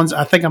New Orleans.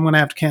 I think I'm going to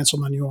have to cancel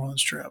my New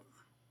Orleans trip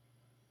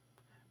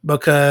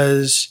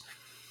because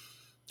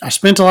I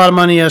spent a lot of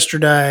money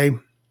yesterday.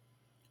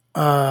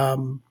 I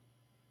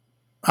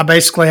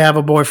basically have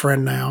a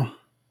boyfriend now.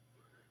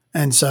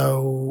 And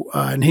so,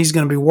 and he's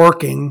going to be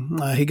working.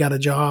 He got a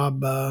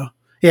job.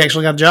 He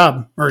actually got a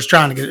job, or is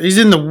trying to get. He's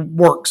in the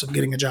works of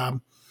getting a job.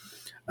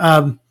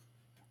 And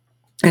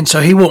so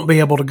he won't be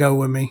able to go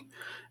with me.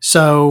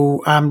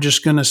 So I'm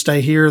just going to stay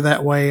here.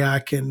 That way I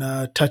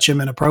can touch him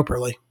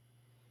inappropriately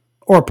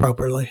or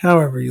appropriately,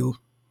 however you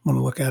want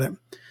to look at it.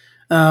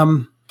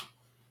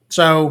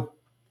 So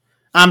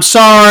I'm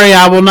sorry.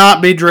 I will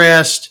not be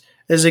dressed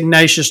as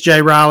Ignatius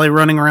J. Riley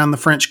running around the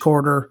French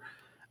Quarter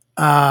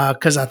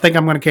because I think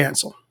I'm going to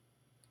cancel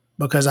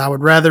because I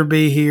would rather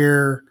be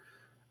here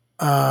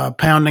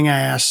pounding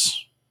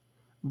ass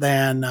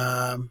than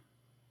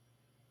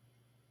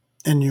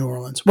in New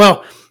Orleans.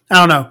 Well, I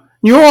don't know.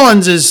 New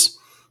Orleans is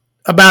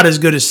about as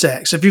good as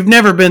sex. If you've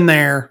never been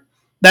there,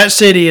 that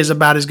city is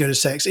about as good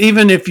as sex.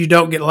 Even if you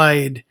don't get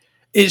laid,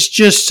 it's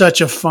just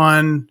such a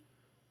fun,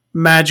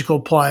 magical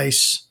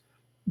place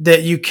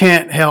that you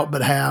can't help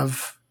but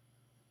have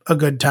a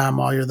good time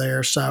while you're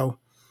there. So,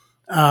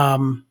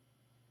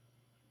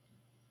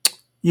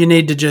 you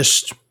need to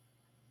just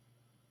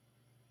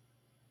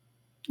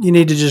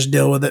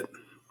deal with it.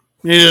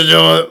 You need to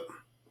deal with it.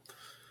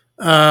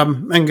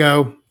 And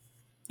go.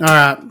 All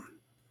right.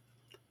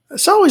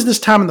 It's always this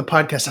time in the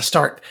podcast I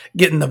start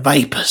getting the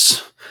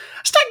vapors.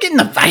 It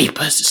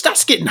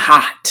starts getting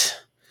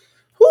hot.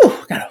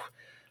 Whew, gotta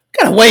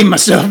weigh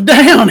myself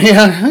down here.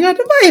 I got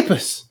the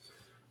vapors.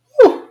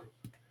 Whew.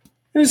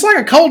 And it's like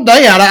a cold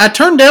day out. I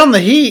turned down the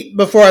heat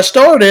before I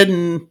started,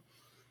 and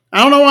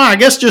I don't know why. I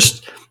guess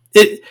just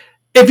it.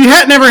 If you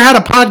had never had a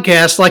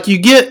podcast, like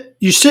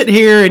you sit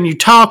here and you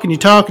talk and you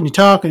talk and you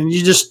talk and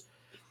you just,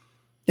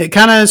 it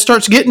kind of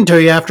starts getting to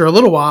you after a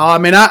little while. I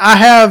mean, I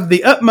have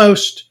the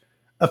utmost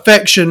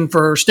affection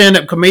for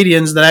stand-up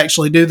comedians that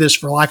actually do this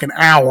for like an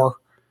hour,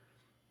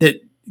 that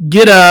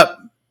get up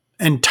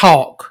and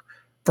talk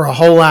for a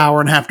whole hour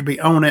and have to be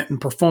on it and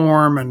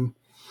perform. And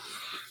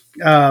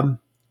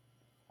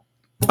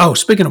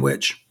speaking of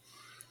which,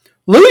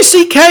 Louis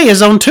C.K.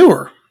 is on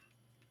tour,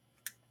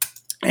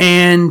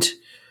 and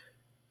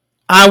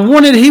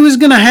he was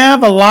going to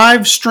have a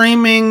live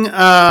streaming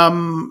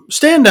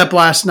stand-up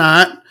last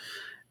night,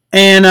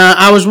 and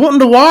I was wanting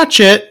to watch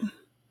it,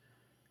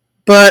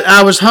 but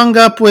I was hung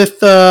up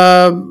with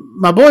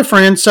my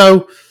boyfriend,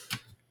 so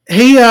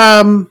he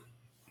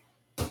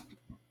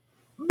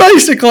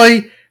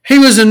basically, he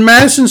was in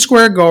Madison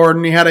Square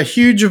Garden. He had a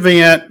huge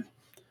event.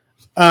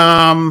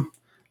 Let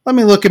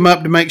me look him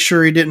up to make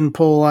sure he didn't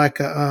pull like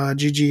a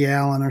G.G.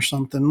 Allen or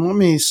something. Let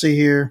me see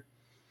here.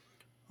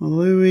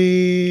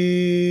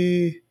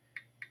 Louis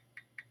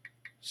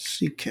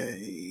C.K.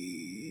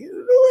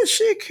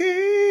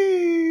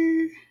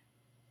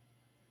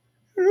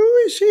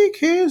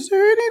 Is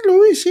there any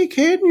Louis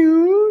C.K.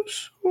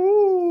 news?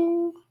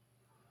 Oh.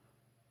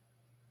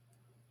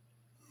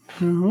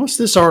 What's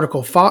this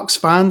article? Fox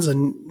finds a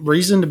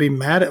reason to be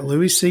mad at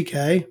Louis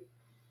C.K.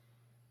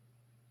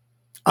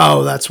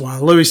 Oh, that's why.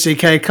 Louis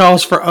C.K.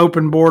 calls for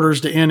open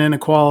borders to end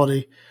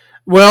inequality.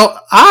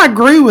 Well, I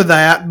agree with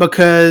that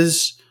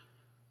because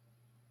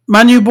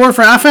my new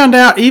boyfriend, I found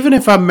out even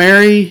if I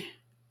marry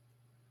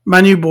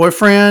my new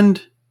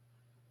boyfriend,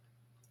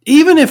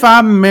 even if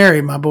I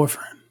marry my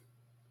boyfriend,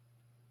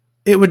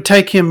 it would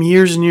take him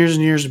years and years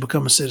and years to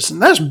become a citizen.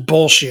 That's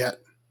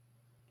bullshit.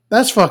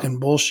 That's fucking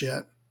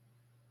bullshit.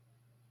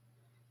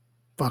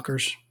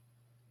 Fuckers.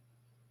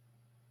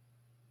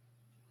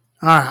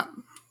 All right.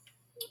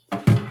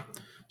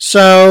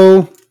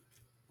 So,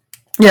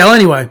 yeah, well,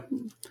 anyway.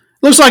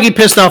 Looks like he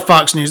pissed off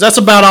Fox News. That's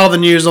about all the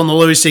news on the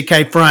Louis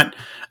C.K. front.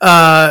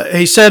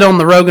 He said on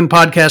the Rogan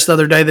podcast the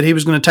other day that he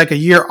was going to take a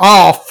year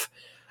off.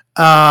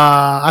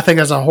 I think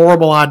that's a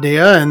horrible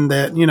idea, and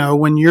that, you know,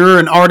 when you're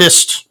an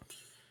artist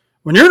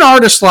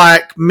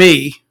like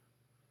me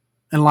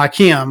and like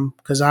him,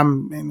 because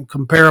I'm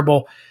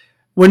comparable,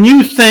 when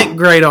you think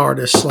great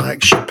artists like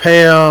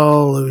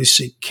Chappelle, Louis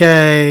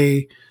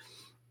C.K.,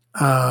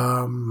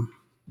 I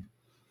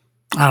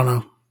don't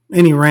know,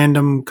 any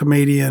random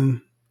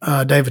comedian,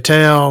 Dave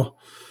Attell,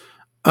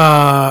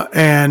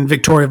 and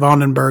Victoria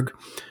Vandenberg,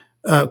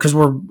 because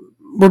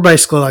we're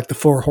basically like the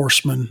four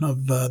horsemen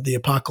of the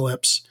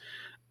apocalypse.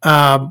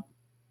 You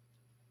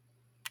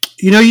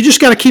know, you just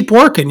got to keep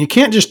working. You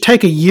can't just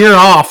take a year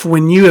off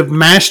when you have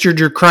mastered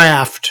your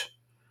craft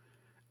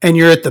and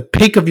you're at the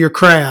peak of your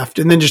craft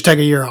and then just take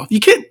a year off. You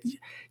can't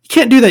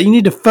do that. You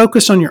need to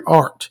focus on your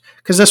art,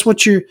 because that's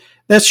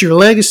your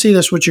legacy.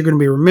 That's what you're going to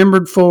be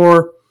remembered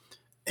for.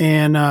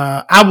 And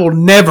I will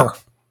never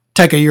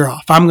take a year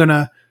off. I'm going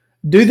to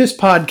do this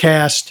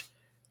podcast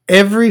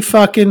every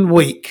fucking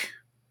week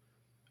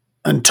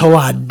until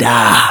I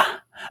die,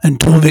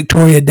 until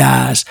Victoria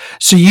dies.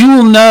 So you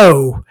will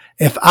know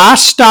if I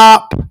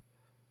stop,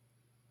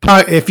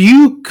 if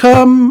you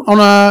come on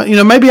a, you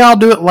know, maybe I'll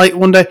do it late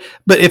one day,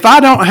 but if I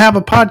don't have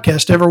a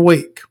podcast every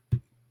week,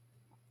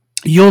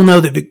 you'll know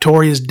that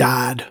Victoria's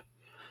died.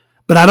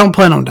 But I don't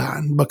plan on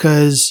dying,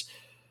 because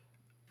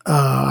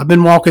I've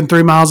been walking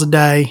 3 miles a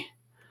day.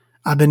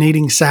 I've been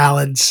eating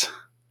salads.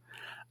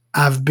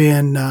 I've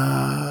been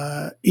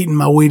eating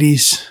my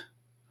Wheaties.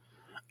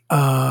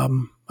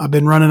 I've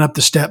been running up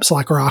the steps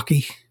like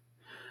Rocky.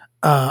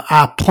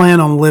 I plan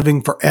on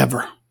living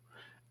forever.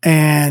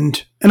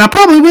 And I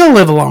probably will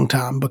live a long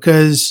time,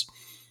 because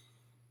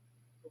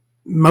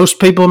most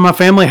people in my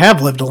family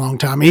have lived a long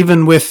time,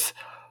 even with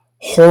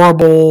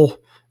horrible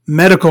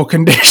medical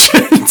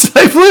conditions.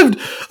 They've lived,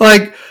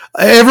 like,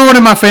 everyone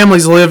in my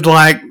family's lived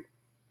like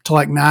to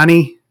like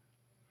 90,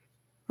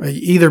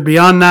 either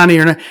beyond 90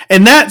 or 90.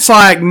 And that's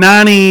like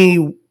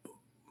 90,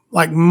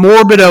 like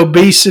morbid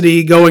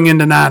obesity going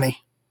into 90.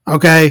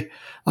 Okay.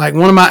 Like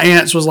one of my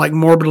aunts was like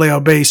morbidly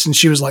obese and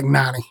she was like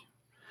 90.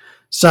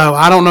 So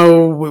I don't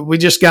know. We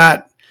just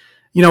got,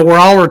 you know, we're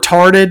all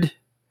retarded,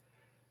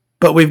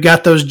 but we've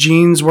got those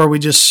genes where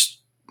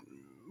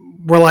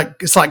we're like,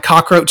 it's like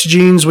cockroach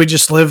genes. We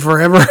just live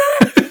forever.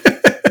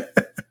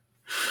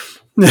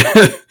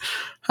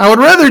 I would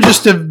rather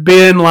just have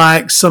been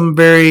like some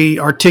very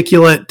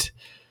articulate,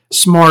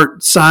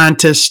 smart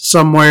scientist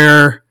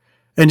somewhere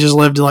and just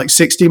lived to like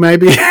 60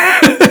 maybe.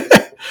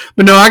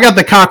 But no, I got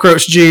the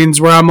cockroach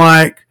genes where I'm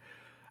like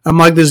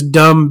this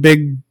dumb,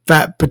 big,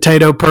 fat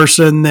potato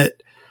person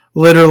that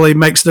literally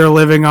makes their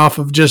living off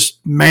of just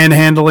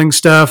manhandling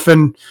stuff.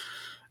 But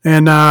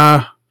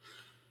I'll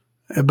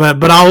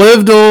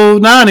live till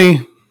 90.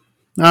 All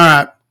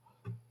right.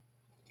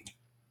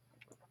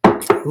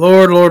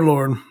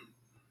 Lord.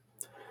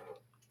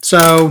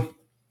 So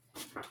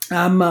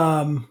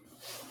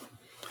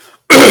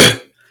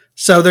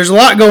so there's a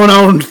lot going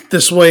on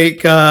this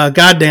week.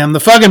 Goddamn, the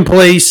fucking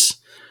police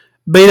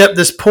beat up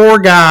this poor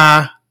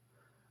guy.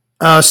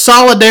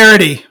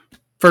 Solidarity,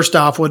 first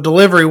off, with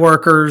delivery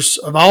workers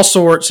of all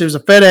sorts. He was a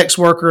FedEx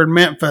worker in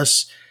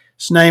Memphis.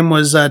 His name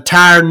was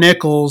Tyre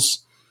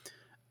Nichols.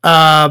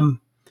 I mean,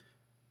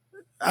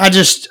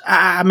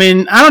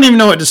 I don't even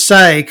know what to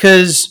say,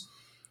 because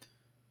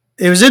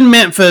it was in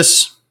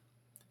Memphis.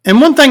 And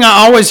one thing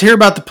I always hear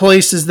about the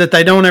police is that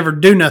they don't ever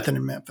do nothing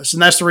in Memphis.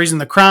 And that's the reason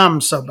the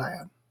crime's so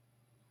bad.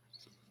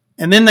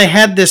 And then they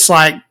had this,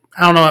 like,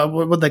 I don't know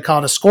what they call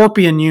it, a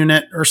scorpion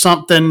unit or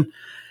something.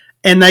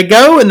 And they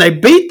go and they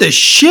beat the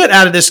shit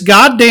out of this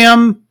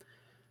goddamn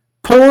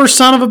poor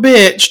son of a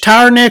bitch,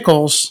 Tyre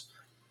Nichols.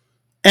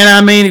 And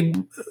I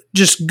mean,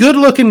 just good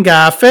looking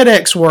guy,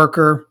 FedEx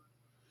worker.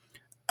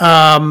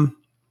 And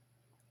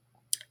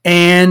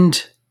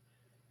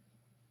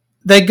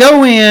they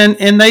go in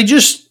and they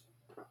just,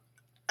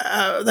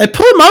 they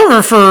pull him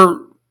over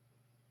for,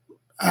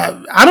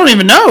 I don't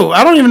even know.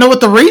 I don't even know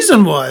what the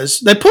reason was.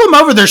 They pull him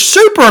over. They're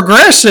super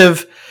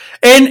aggressive.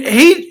 And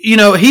he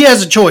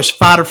has a choice,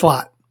 fight or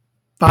flight,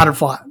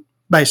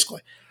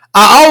 basically.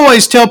 I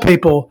always tell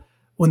people,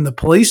 when the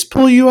police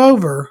pull you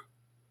over,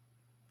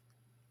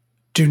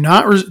 do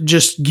not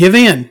just give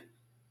in.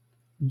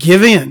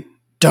 Give in.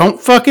 Don't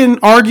fucking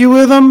argue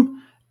with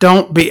them.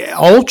 Don't be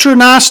ultra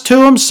nice to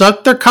them.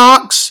 Suck their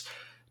cocks.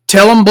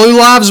 Tell them Blue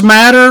Lives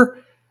Matter.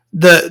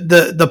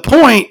 The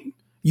point,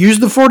 use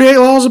the 48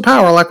 laws of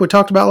power like we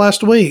talked about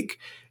last week.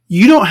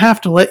 You don't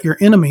have to let your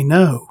enemy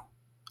know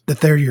that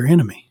they're your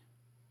enemy.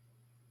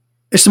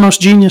 It's the most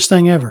genius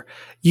thing ever.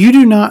 You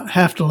do not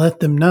have to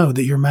let them know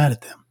that you're mad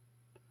at them.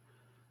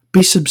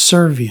 Be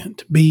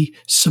subservient. Be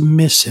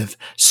submissive.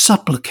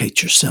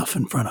 Supplicate yourself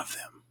in front of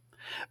them.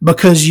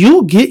 Because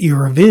you'll get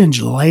your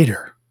revenge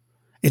later.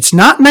 It's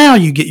not now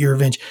you get your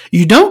revenge.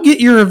 You don't get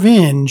your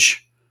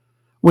revenge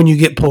when you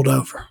get pulled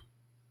over,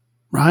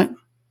 right?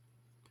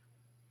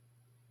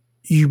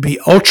 You be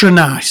ultra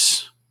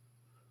nice.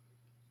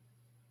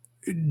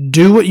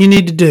 Do what you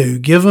need to do.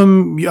 Give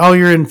them all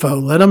your info.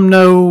 Let them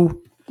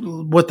know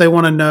what they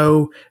want to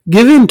know.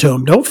 Give in to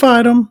them. Don't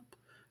fight them,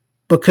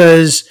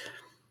 because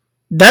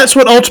that's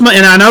what ultimately,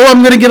 and I know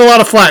I'm going to get a lot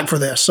of flack for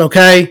this,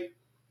 okay?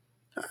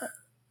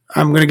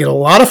 I'm going to get a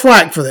lot of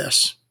flack for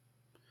this.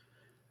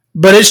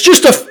 But it's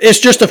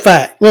just a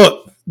fact.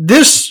 Look,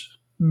 this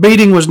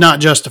beating was not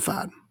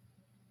justified.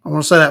 I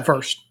want to say that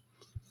first.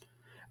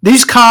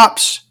 These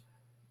cops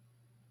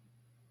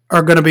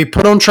are going to be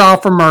put on trial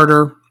for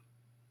murder,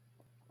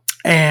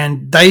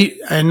 and they,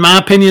 in my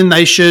opinion,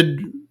 they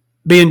should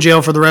be in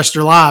jail for the rest of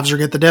their lives or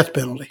get the death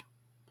penalty.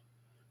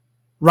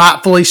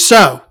 Rightfully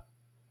so,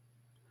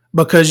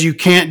 because you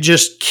can't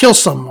just kill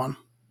someone.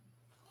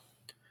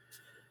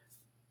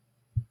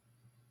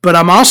 But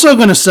I'm also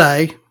going to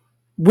say,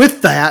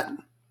 with that,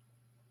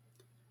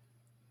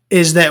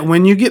 is that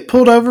when you get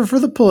pulled over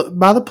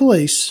by the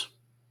police,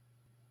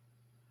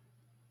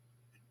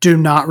 do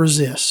not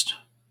resist.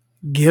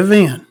 Give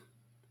in.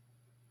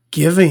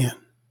 Give in.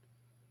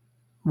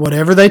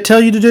 Whatever they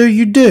tell you to do,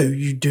 you do.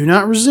 You do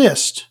not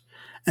resist.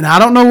 And I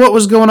don't know what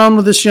was going on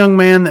with this young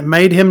man that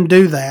made him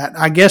do that.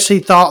 I guess he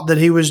thought that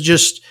he was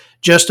just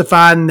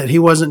justified and that he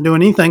wasn't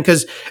doing anything,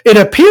 because it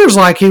appears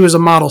like he was a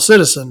model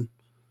citizen.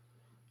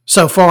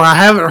 So far, I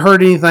haven't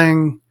heard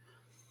anything.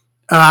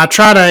 I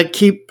try to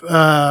keep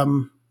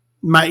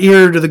my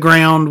ear to the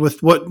ground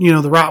with what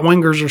the right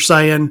wingers are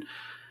saying.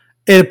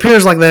 It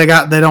appears like they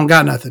don't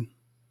got nothing.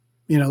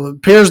 It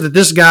appears that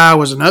this guy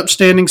was an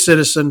upstanding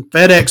citizen,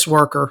 FedEx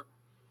worker,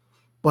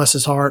 bless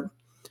his heart,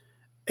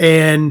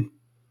 and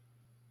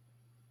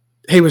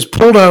he was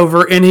pulled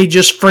over and he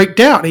just freaked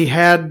out. He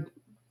had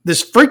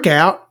this freak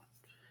out,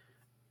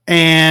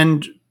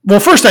 and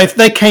well, first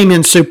they came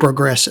in super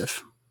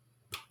aggressive.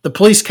 The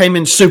police came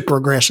in super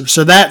aggressive.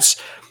 So that's,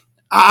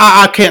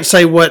 I can't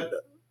say what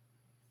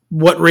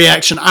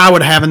reaction I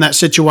would have in that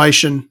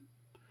situation,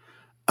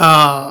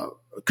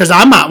 because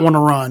I might want to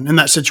run in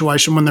that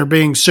situation when they're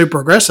being super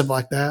aggressive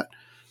like that,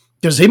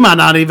 because he might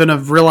not even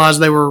have realized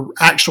they were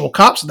actual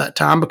cops at that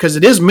time, because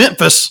it is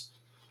Memphis.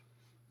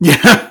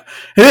 Yeah,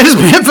 it is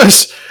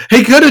Memphis.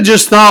 He could have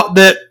just thought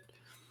that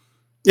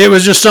it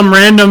was just some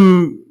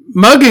random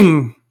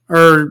mugging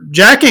or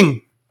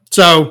jacking.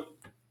 So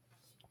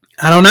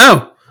I don't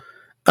know.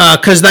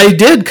 Because they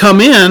did come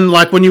in,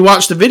 like when you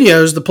watch the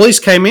videos, the police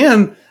came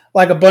in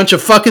like a bunch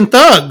of fucking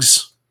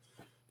thugs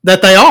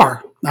that they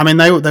are. I mean,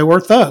 they were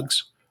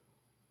thugs.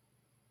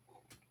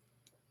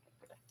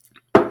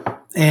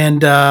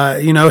 And,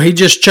 he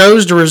just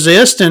chose to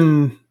resist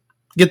and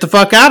get the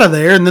fuck out of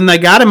there. And then they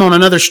got him on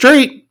another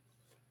street.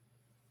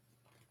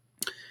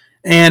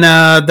 And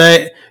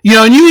and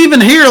you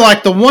even hear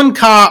like the one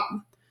cop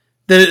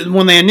that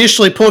when they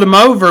initially pulled him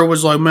over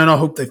was like, man, I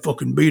hope they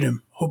fucking beat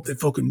him.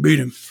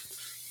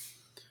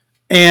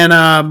 And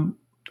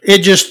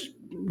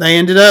they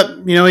ended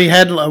up, he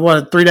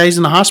had 3 days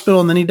in the hospital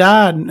and then he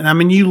died. And I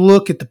mean, you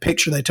look at the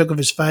picture they took of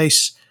his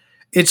face,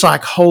 it's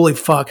like, holy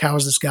fuck, how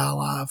is this guy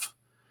alive?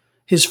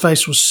 His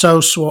face was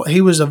so swollen. He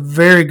was a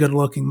very good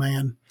looking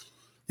man,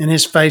 and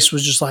his face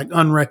was just like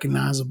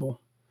unrecognizable.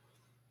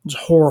 It was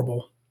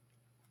horrible.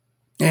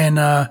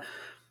 And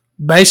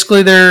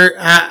basically this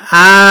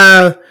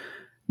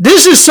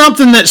is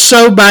something that's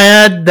so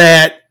bad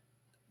that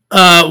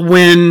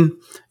when,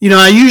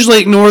 I usually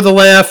ignore the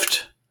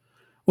left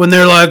when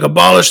they're like,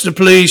 abolish the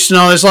police and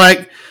all this.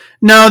 Like,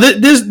 no,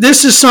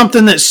 this is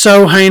something that's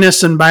so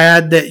heinous and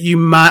bad that you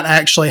might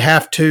actually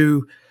have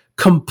to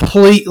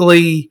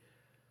completely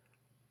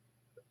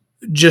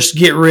just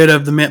get rid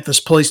of the Memphis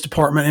Police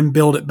Department and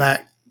build it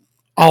back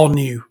all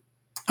new.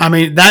 I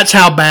mean, that's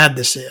how bad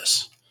this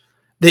is.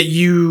 That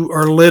you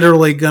are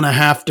literally going to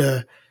have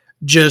to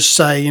just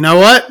say, you know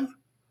what?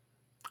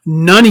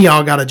 None of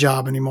y'all got a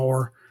job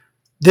anymore.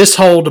 This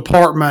whole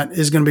department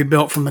is going to be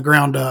built from the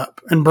ground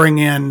up, and bring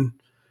in,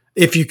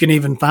 if you can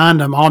even find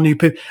them, all new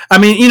people. I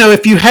mean,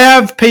 if you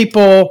have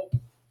people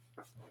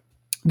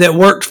that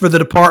worked for the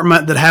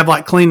department that have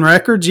like clean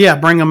records, yeah,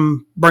 bring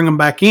them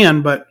back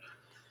in. But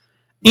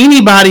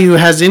anybody who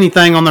has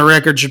anything on their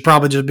record should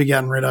probably just be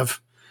gotten rid of.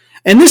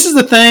 And this is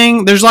the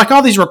thing. There's like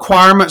all these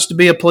requirements to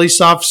be a police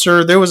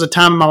officer. There was a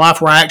time in my life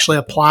where I actually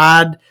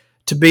applied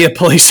to be a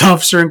police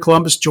officer in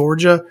Columbus,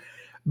 Georgia.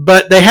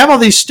 But they have all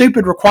these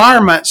stupid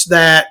requirements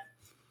that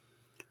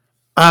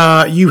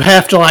you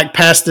have to like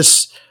pass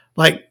this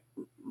like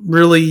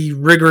really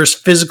rigorous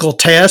physical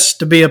test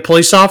to be a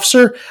police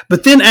officer.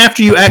 But then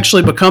after you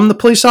actually become the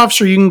police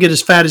officer, you can get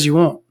as fat as you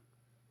want.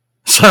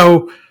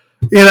 So,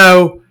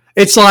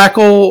 it's like,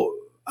 oh,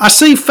 I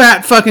see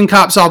fat fucking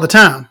cops all the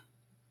time.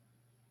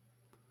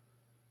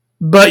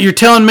 But you're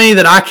telling me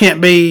that I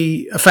can't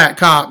be a fat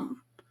cop.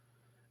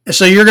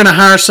 So you're going to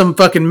hire some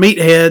fucking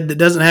meathead that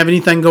doesn't have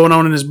anything going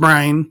on in his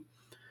brain,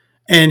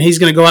 and he's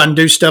going to go out and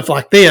do stuff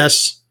like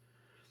this.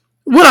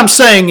 What I'm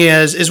saying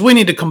is we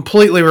need to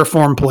completely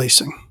reform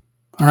policing.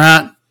 All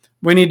right?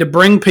 We need to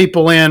bring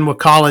people in with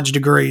college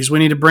degrees. We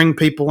need to bring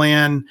people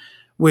in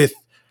with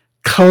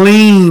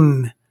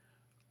clean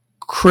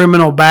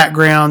criminal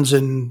backgrounds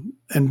and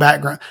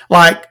background.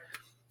 Like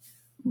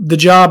the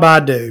job I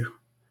do,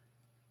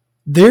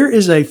 there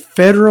is a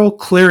federal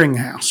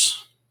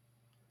clearinghouse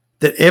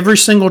that every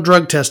single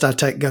drug test I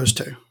take goes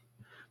to.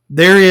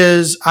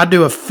 I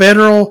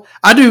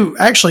do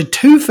actually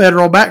 2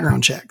 federal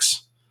background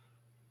checks.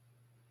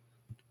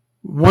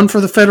 One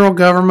for the federal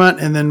government,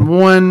 and then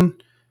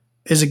one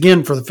is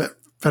again for the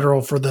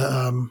federal, for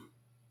the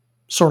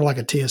sort of like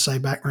a TSA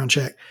background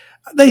check.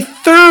 They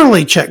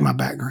thoroughly check my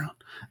background.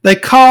 They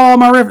call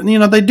my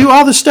they do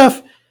all this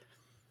stuff.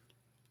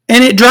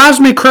 And it drives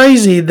me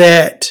crazy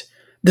that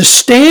the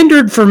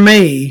standard for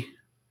me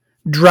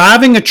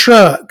driving a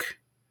truck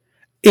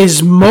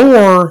is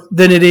more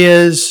than it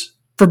is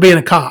for being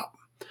a cop,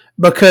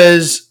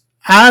 because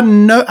I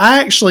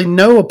actually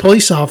know a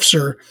police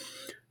officer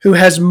who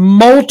has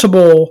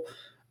multiple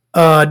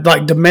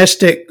like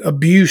domestic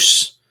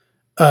abuse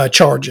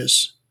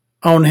charges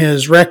on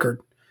his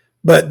record,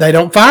 but they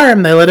don't fire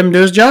him. They let him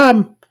do his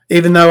job,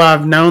 even though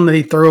I've known that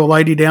he threw a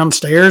lady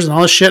downstairs and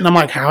all this shit. And I'm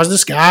like, how is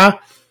this guy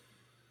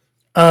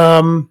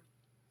a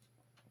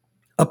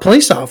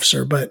police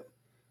officer? But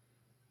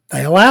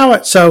they allow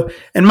it. So,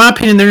 in my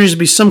opinion, there needs to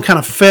be some kind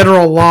of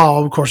federal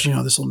law. Of course,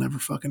 this will never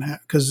fucking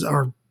happen because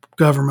our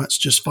government's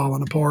just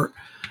falling apart.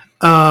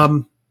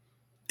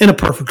 In a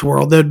perfect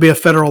world, there'd be a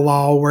federal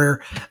law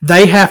where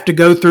they have to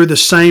go through the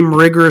same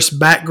rigorous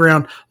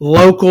background,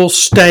 local,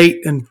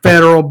 state, and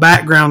federal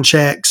background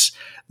checks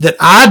that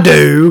I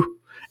do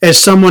as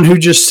someone who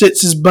just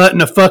sits his butt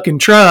in a fucking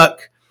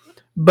truck.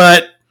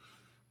 But,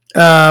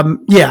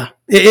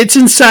 it's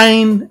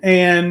insane,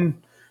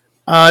 and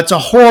it's a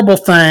horrible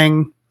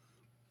thing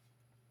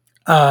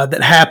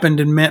that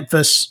happened in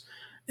Memphis,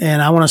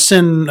 and I want to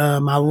send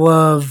my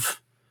love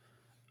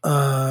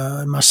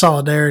my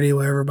solidarity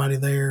with everybody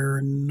there.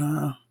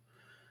 And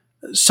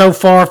so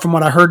far, from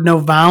what I heard, no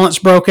violence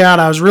broke out.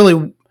 I was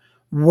really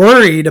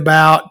worried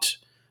about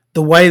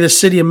the way the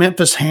city of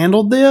Memphis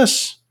handled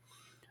this.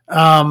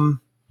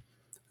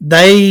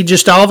 They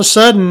just all of a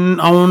sudden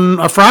on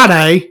a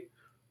Friday,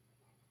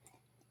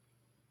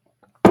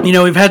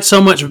 we've had so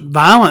much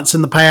violence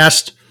in the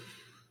past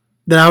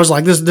that I was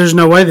like, there's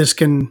no way this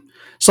can.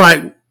 It's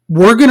like,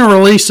 we're going to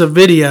release a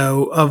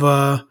video of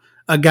a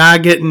guy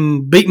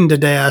getting beaten to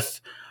death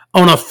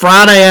on a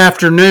Friday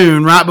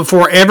afternoon right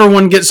before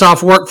everyone gets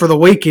off work for the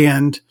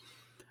weekend.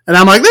 And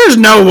I'm like, there's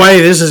no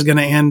way this is going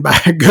to end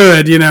bad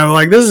good.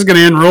 Like, this is going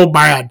to end real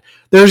bad.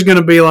 There's going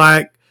to be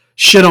like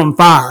shit on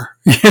fire.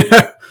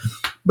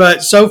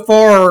 But so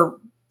far,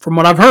 from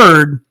what I've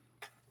heard,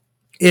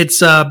 it's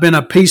been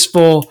a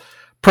peaceful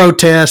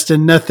protest,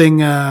 and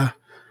nothing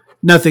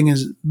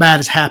as bad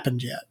has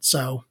happened yet.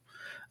 So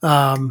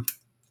I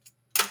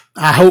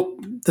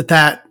hope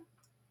that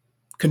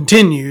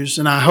continues,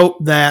 and I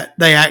hope that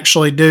they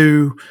actually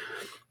do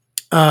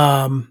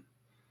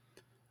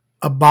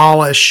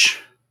abolish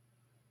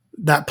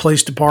that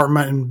police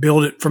department and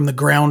build it from the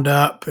ground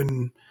up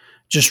and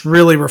just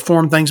really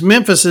reform things.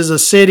 Memphis is a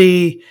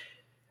city.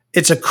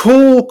 It's a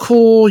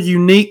cool,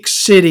 unique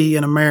city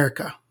in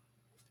America,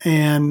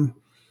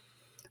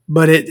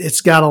 but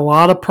it's got a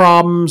lot of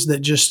problems that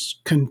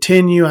just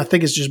continue. I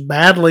think it's just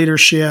bad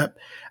leadership.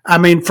 I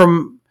mean,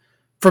 from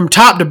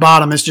top to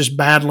bottom, it's just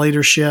bad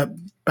leadership,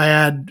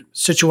 bad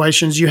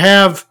situations.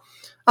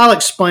 I'll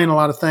explain a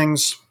lot of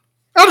things.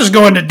 I'll just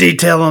go into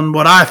detail on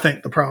what I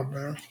think the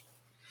problem is.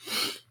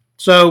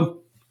 So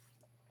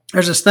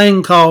there's this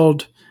thing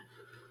called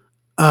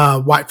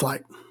white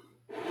flight.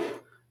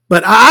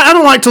 But I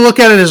don't like to look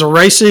at it as a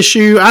race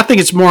issue. I think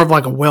it's more of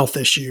like a wealth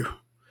issue.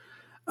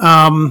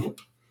 And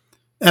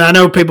I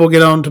know people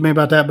get on to me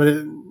about that, but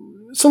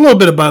it's a little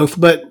bit of both.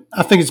 But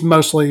I think it's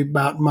mostly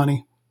about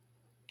money.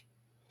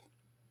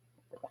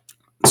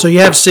 So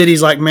you have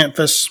cities like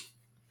Memphis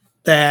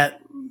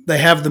that they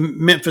have the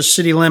Memphis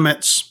city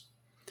limits.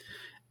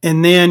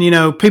 And then,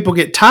 people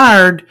get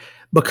tired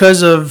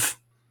because of,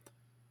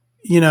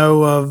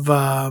 well,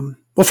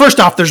 first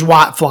off, there's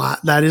white flight.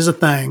 That is a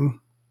thing.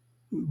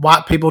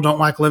 White people don't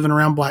like living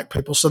around black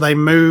people, so they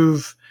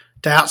move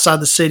to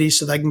outside the city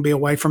so they can be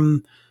away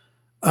from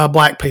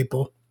black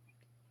people.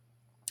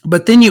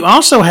 But then you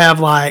also have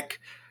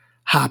like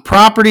high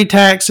property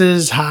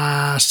taxes,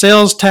 high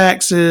sales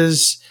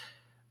taxes,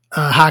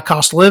 high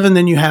cost of living.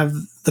 Then you have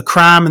the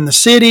crime in the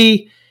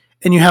city,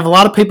 and you have a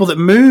lot of people that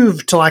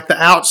move to like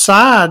the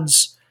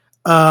outsides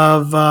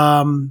of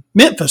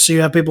Memphis. So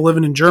you have people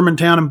living in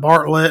Germantown and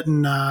Bartlett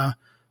and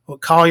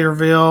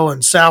Collierville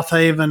and South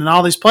Haven and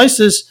all these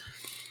places.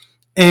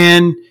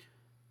 And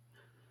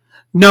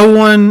no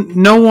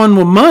one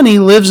with money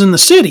lives in the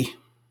city.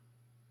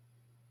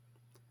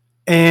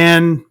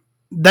 And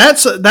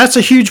that's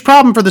a huge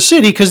problem for the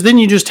city, because then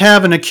you just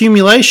have an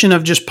accumulation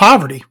of just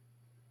poverty.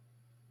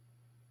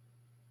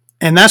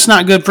 And that's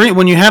not good for it.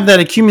 When you have that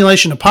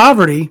accumulation of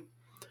poverty,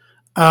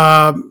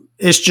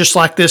 it's just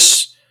like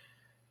this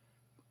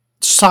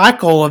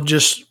cycle of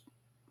just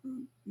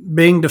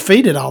being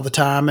defeated all the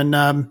time.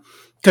 And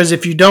Because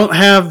if you don't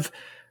have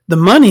the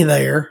money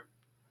there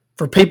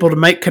for people to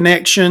make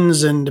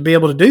connections and to be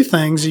able to do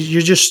things,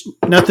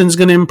 nothing's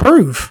going to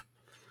improve.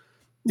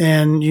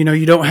 And,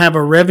 you don't have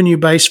a revenue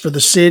base for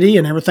the city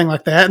and everything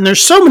like that. And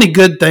there's so many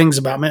good things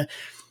about it.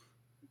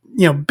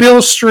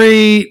 Beale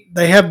Street,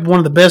 they have one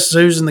of the best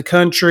zoos in the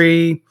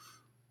country.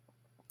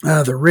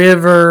 The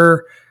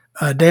river,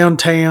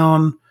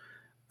 downtown.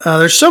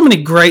 There's so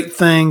many great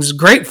things,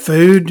 great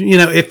food.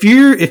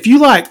 If you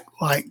like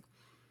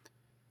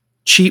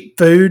cheap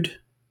food,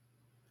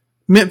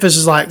 Memphis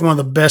is like one of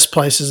the best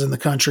places in the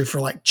country for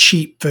like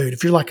cheap food.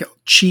 If you're like a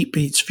cheap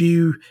eats,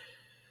 there's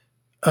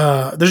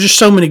just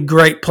so many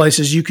great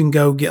places you can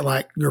go get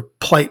like your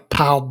plate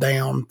piled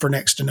down for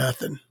next to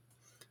nothing.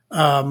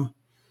 And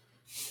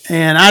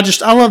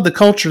I love the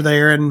culture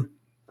there,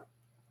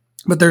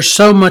 but there's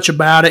so much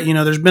about it.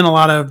 There's been a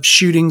lot of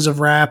shootings of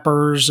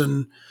rappers,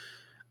 and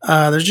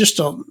there's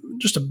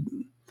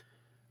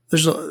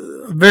there's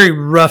a very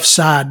rough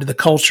side to the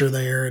culture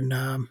there. And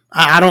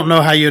I don't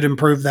know how you'd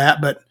improve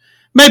that, but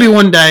maybe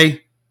one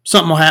day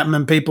something will happen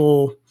and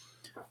people,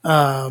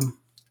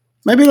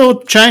 maybe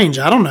it'll change.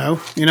 I don't know.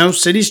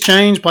 Cities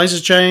change,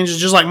 places change. It's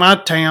just like my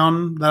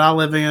town that I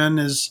live in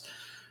has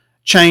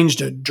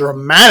changed a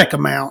dramatic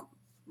amount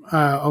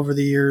over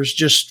the years,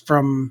 just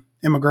from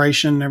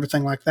immigration and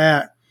everything like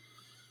that.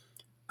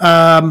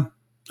 All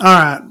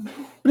right.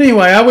 But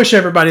anyway, I wish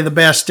everybody the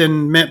best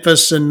in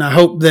Memphis, and I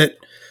hope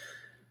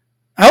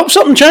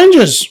something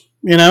changes.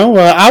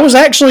 I was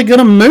actually going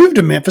to move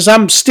to Memphis.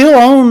 I'm still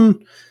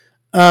on.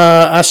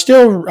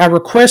 I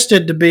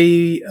requested to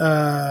be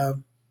to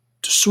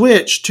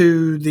switch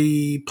to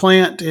the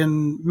plant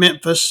in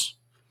Memphis,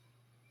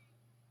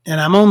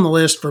 and I'm on the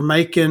list for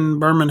Macon,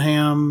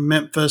 Birmingham,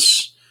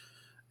 Memphis,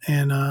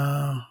 and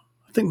I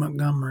think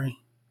Montgomery.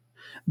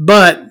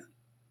 But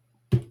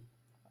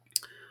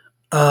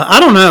I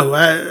don't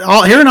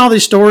know. Hearing all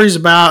these stories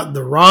about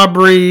the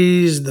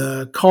robberies,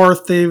 the car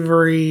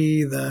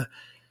thievery, the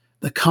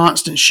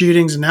constant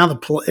shootings, and now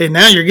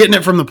you're getting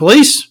it from the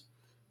police.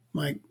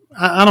 Like,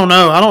 I don't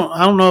know. I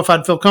don't know if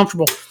I'd feel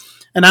comfortable.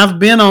 And I've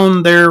been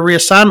on their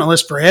reassignment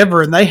list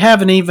forever, and they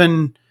haven't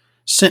even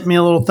sent me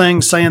a little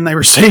thing saying they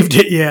received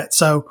it yet.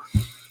 So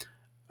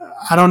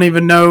I don't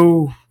even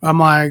know. I'm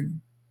like,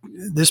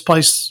 this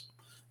place,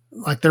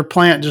 like their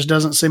plant just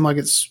doesn't seem like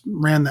it's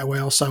ran that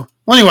well. So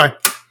anyway,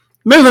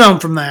 moving on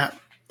from that.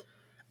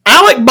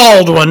 Alec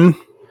Baldwin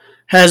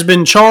has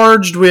been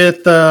charged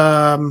with,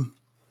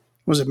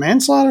 was it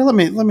manslaughter? Let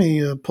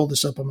me pull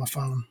this up on my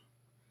phone,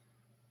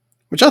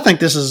 which I think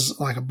this is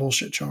like a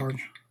bullshit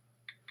charge.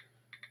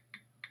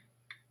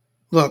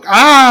 Look,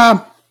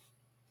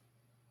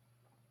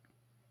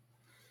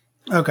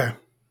 okay.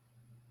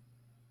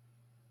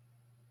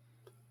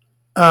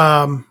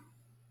 And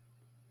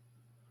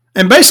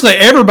basically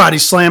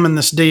everybody's slamming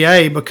this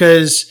DA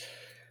because,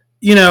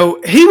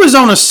 he was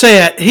on a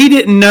set. He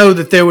didn't know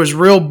that there was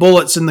real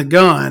bullets in the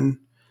gun.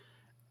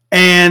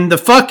 And the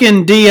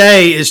fucking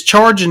DA is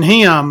charging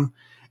him.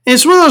 And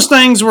it's one of those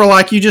things where,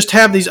 like, you just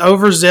have these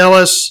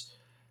overzealous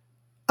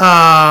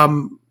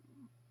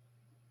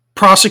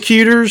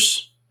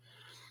prosecutors.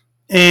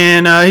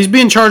 And he's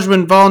being charged with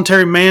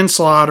involuntary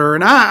manslaughter.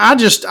 And I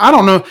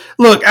don't know.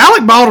 Look,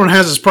 Alec Baldwin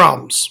has his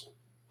problems,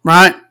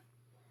 right?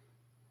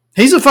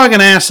 He's a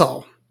fucking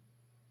asshole.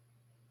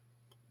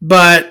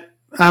 But,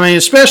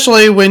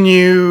 especially when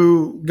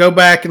you go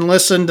back and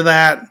listen to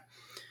that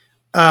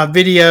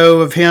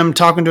video of him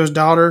talking to his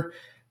daughter.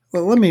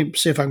 Well, let me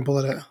see if I can pull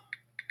it up.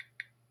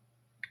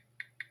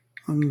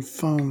 On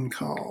phone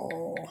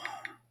call.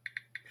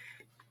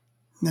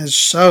 It's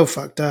so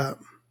fucked up.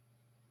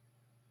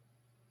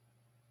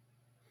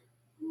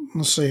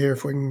 Let's see here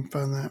if we can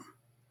find that.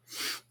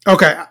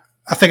 Okay,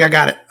 I think I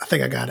got it.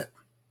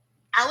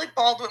 Alec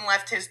Baldwin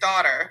left his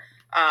daughter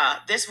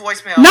this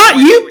voicemail Not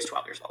when you. she was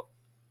 12 years old.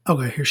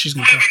 Okay, here she's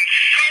going to talk. For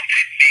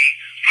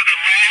the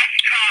last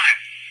time,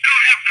 you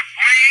have the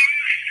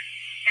brains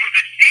or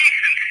the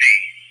decency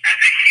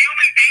as a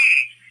human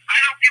being. I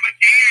don't give a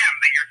damn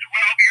that you're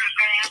 12 years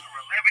old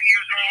or 11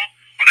 years old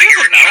or that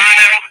you're a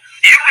child.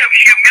 You have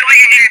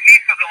humiliated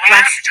me for the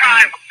last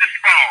time with this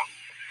phone.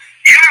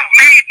 You have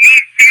made me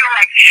feel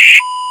like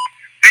shit,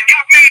 and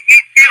you've made me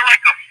feel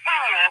like a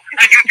fool,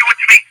 and you do it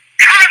to me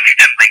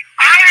constantly.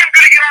 I am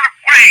going to get on a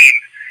plane,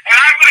 and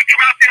I'm going to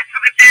come out there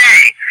for the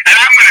day, and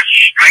I'm going to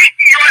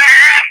straighten your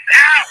ass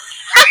out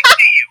right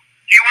to you.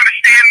 Do you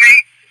understand me?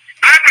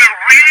 I'm going to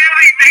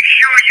really make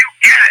sure you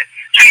get it.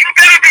 So you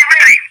better be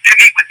ready to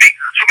meet with me.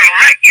 So I'm going to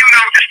let you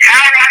know just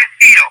how I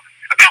feel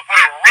about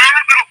what a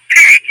rude little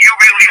pig you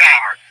really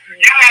are.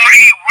 You are a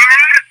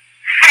rude,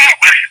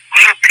 thoughtless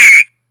little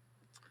pig.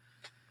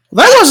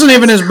 That wasn't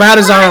even as bad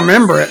as I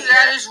remember it.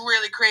 That is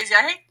really crazy.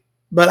 I hate.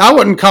 But I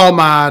wouldn't call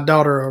my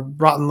daughter a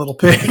rotten little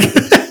pig.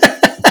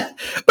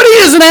 But he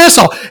is an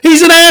asshole.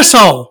 He's an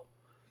asshole.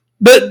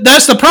 But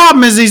that's the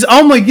problem, is he's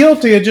only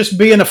guilty of just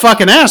being a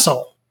fucking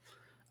asshole.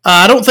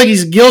 I don't think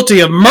he's guilty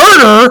of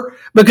murder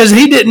because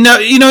he didn't know.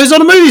 He's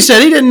on a movie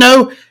set. He didn't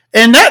know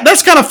And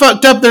that's kind of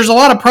fucked up. There's a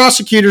lot of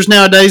prosecutors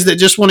nowadays that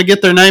just want to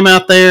get their name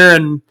out there,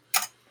 and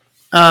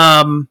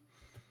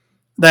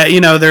that,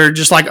 you know, they're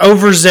just like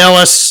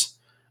overzealous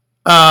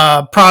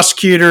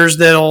prosecutors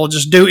that'll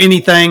just do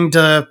anything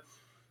to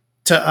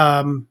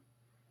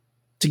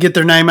get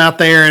their name out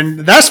there. And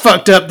that's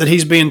fucked up that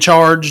he's being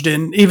charged,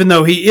 and even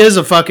though he is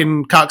a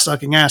fucking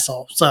cocksucking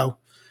asshole. So,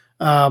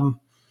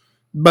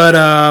 but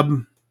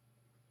I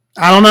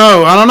don't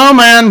know,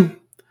 man.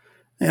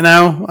 You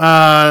know,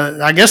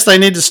 I guess they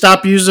need to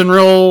stop using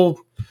real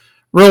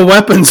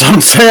weapons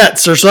on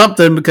sets or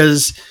something,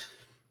 because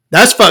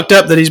that's fucked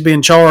up that he's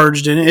being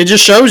charged. And it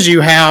just shows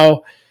you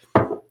how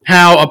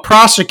a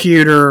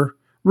prosecutor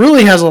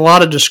really has a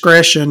lot of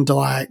discretion to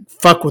like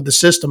fuck with the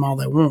system all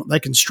they want. They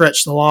can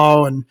stretch the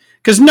law, and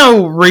because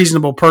no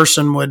reasonable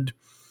person would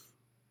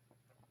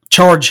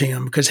charge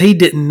him because he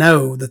didn't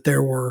know that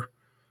there were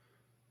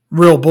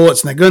real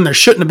bullets in that gun. There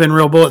shouldn't have been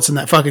real bullets in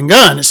that fucking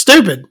gun. It's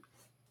stupid.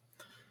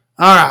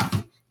 All right.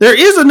 There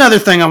is another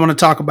thing I want to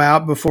talk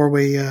about before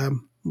we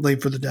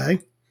leave for the day.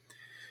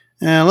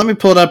 Let me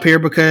pull it up here,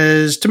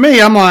 because to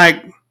me, I'm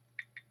like,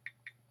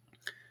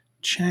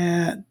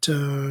 chat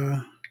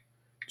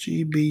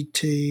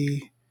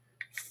GBT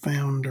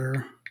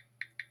founder.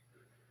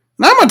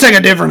 Now I'm going to take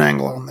a different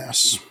angle on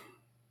this.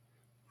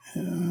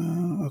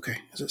 Okay.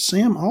 Is it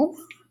Sam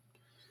Altman?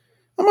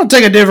 I'm going to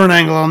take a different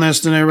angle on this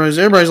than everybody's.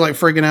 Everybody's like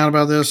freaking out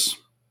about this.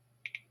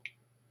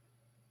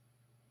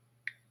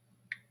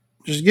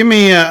 Just give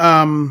me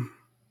a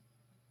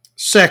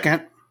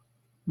second,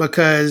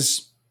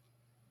 because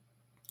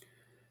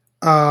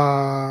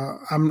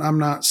I'm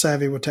not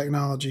savvy with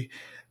technology.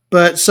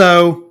 But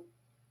so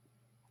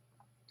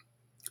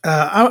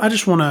I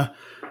just want to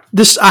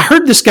I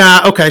heard this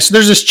guy. Okay, so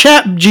there's this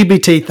chat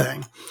GBT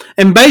thing,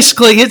 and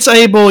basically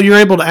you're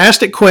able to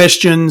ask it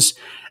questions,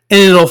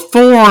 and it'll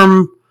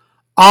form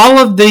all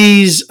of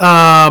these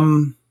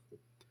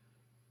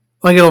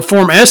like it'll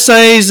form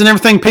essays and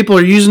everything. People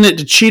are using it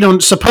to cheat on.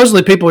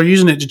 Supposedly, people are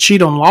using it to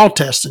cheat on law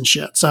tests and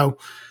shit. So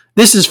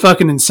this is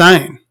fucking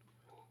insane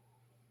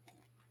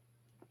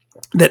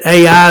that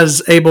AI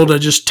is able to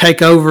just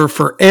take over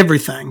for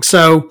everything.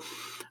 So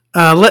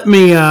let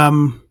me.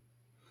 I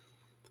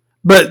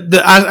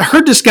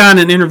heard this guy in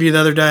an interview the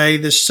other day.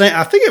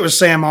 I think it was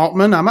Sam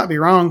Altman. I might be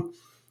wrong.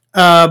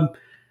 And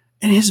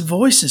his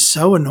voice is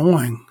so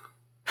annoying.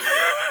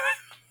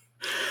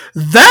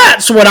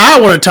 That's what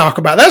I want to talk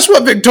about. That's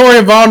what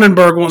Victoria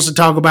Vandenberg wants to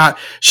talk about.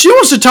 She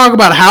wants to talk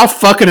about how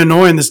fucking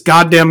annoying this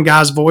goddamn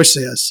guy's voice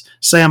is,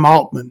 Sam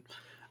Altman,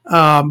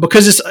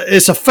 because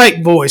it's a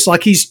fake voice.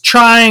 Like he's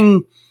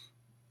trying.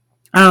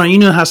 I don't know. You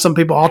know how some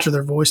people alter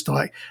their voice to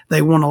like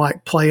they want to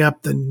like play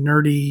up the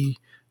nerdy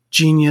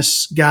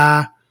genius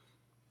guy.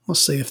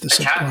 Let's see if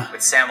this is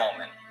with Sam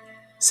Altman.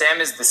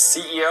 Sam is the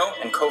CEO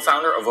and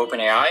co-founder of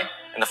OpenAI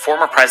and the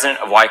former president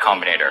of Y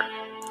Combinator.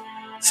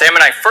 Sam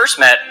and I first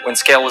met when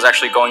Scale was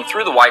actually going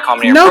through the Y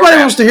Combinator program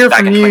wants to hear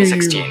back in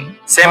 2016.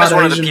 Sam is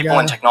one of the people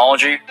guy in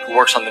technology who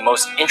works on the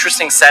most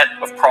interesting set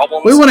of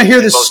problems. We want to hear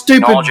this both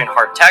stupid technology and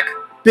hard tech,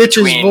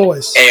 bitch's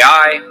voice.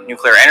 AI,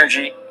 nuclear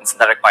energy, and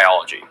synthetic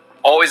biology.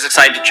 Always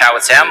excited to chat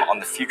with Sam on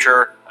the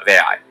future of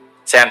AI.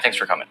 Sam, thanks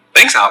for coming.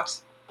 Thanks,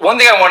 Alex. One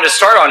thing I wanted to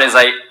start on is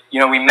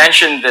we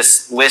mentioned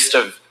this list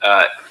of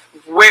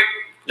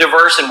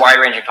diverse and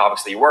wide-ranging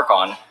topics that you work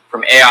on,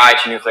 from AI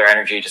to nuclear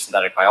energy to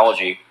synthetic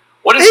biology.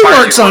 What he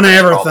works on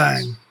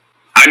everything.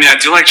 I mean, I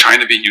do like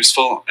trying to be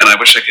useful, and I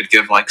wish I could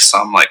give like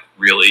some like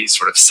really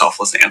sort of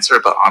selfless answer,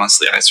 but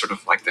honestly, I sort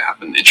of like to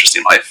have an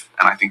interesting life,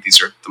 and I think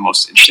these are the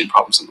most interesting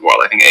problems in the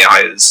world. I think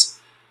AI is,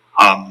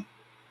 like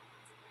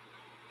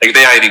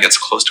the AI even gets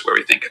close to where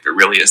we think if it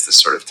really is this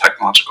sort of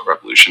technological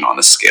revolution on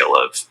the scale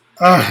of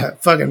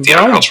fucking the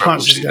agricultural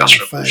revolution, the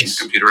industrial revolution, the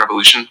computer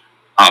revolution.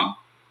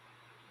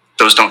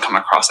 Those don't come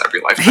across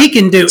every lifetime. He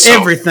can do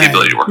everything. The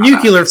ability to work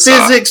nuclear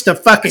physics to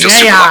fucking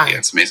AI.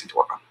 It's amazing to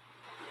work on.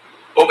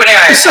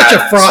 OpenAI is such a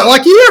fraud.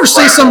 Like, you ever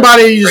see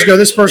somebody, you just go,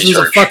 this person's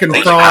a fucking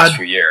fraud. The past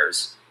few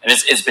years. And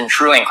it's been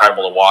truly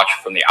incredible to watch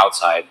from the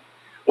outside.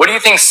 What do you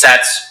think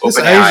sets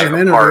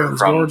OpenAI apart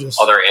from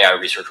other AI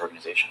research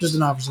organizations? Just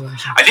an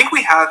observation. I think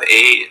we have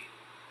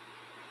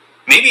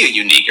maybe a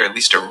unique, or at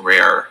least a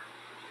rare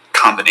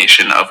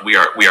combination of we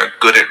are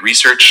good at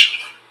research,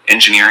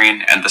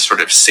 engineering, and the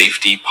sort of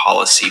safety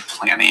policy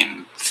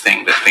planning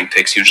thing that think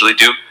tanks usually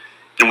do.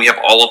 And we have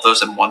all of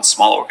those in one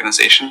small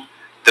organization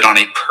that on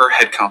a per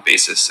headcount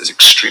basis is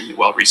extremely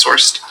well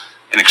resourced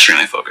and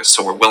extremely focused.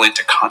 So we're willing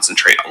to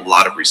concentrate a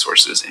lot of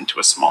resources into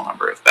a small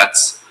number of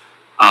bets,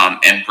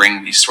 and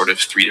bring these sort of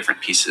three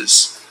different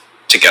pieces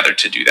together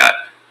to do that.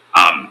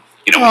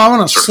 I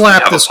want to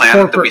slap this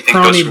corporate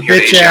crony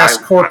bitch ass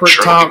corporate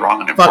talk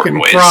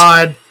fucking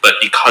fraud. But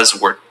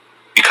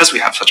because we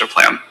have such a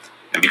plan,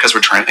 and because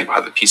we're trying to think about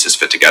how the pieces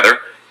fit together,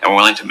 and we're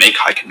willing to make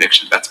high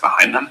conviction bets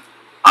behind them,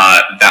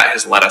 that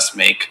has let us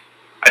make,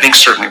 I think,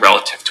 certainly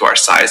relative to our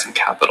size and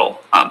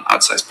capital,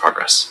 outsized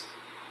progress.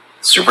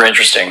 Super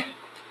interesting.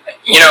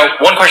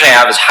 One question I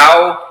have is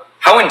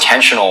how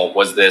intentional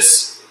was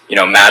this,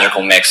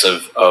 magical mix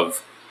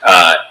of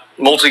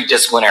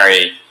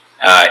multidisciplinary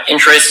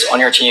interests on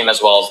your team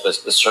as well as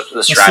the strategy?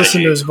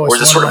 Listen to his voice or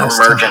is this sort of one last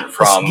time. emergent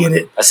from Let's get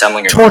it.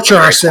 assembling your Torture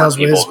very ourselves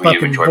smart with his people who you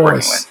fucking enjoy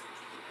working voice. with?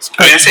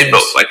 I mean, I say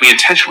both. Like, we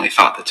intentionally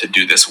thought that to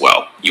do this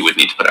well, you would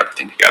need to put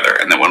everything together.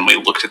 And then when we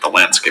looked at the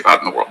landscape out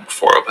in the world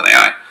before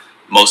OpenAI,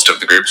 most of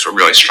the groups were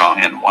really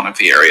strong in one of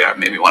the area,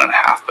 maybe one and a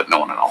half, but no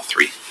one in all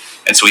three.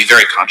 And so we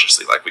very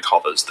consciously, like, we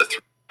call those the three.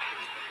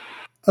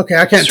 Okay,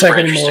 I can't Super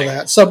take any more of interesting.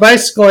 that. So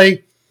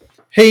basically,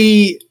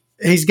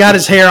 he's got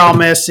his hair all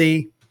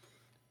messy.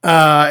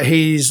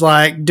 He's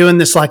like doing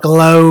this like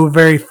low,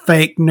 very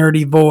fake,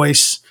 nerdy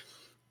voice,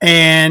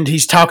 and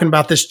he's talking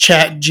about this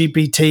Chat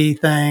GPT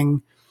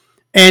thing.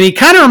 And he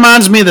kind of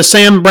reminds me of the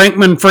Sam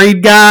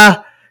Bankman-Fried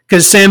guy,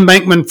 because Sam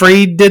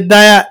Bankman-Fried did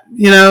that.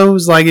 You know, it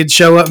was like he'd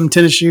show up in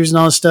tennis shoes and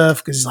all this stuff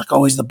because he's like,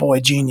 oh, he's the boy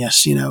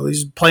genius. You know,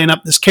 he's playing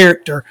up this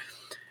character.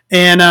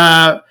 And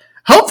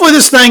hopefully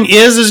this thing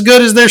is as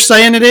good as they're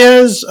saying it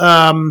is.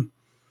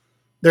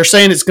 They're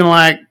saying it's going to,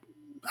 like,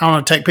 I don't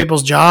know, take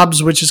people's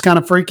jobs, which is kind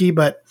of freaky,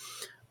 but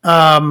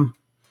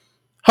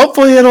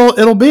hopefully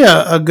it'll be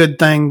a good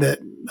thing that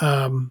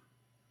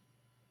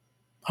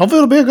hopefully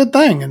it'll be a good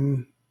thing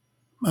and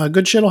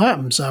good shit will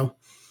happen. So,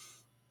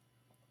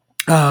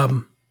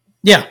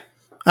 yeah,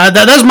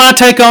 that's my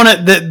take on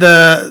it. That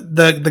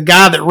the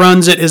guy that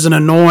runs it is an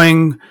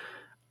annoying,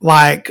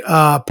 like,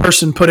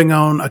 person putting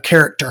on a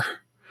character,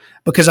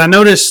 because I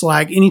notice,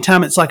 like,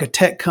 anytime it's like a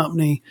tech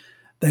company,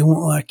 they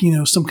want, like, you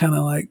know, some kind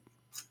of like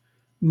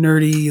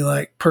nerdy,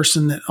 like,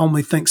 person that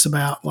only thinks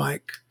about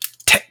like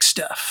tech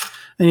stuff.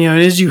 And, you know,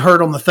 as you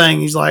heard on the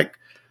thing, he's like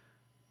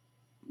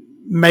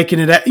making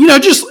it, you know,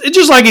 just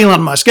like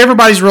Elon Musk.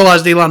 Everybody's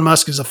realized Elon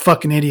Musk is a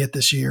fucking idiot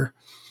this year.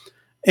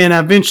 And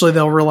eventually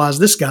they'll realize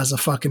this guy's a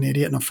fucking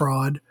idiot and a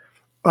fraud.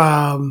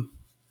 But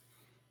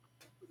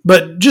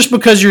just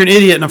because you're an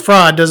idiot and a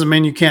fraud doesn't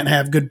mean you can't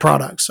have good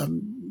products.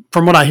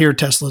 From what I hear,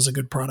 Tesla's a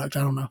good product. I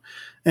don't know.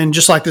 And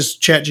just like this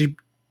Chat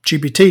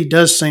GPT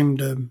does seem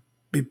to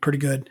be pretty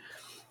good.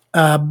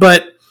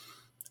 But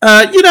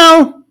you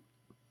know,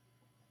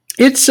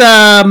 it's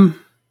a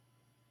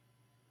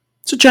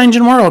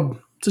changing world.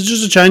 It's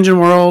just a changing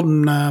world,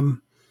 and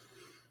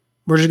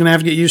we're just going to have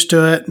to get used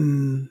to it.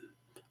 And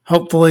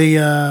hopefully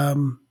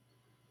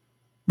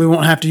we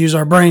won't have to use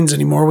our brains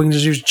anymore. We can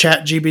just use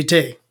Chat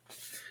GPT.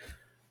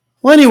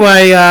 Well,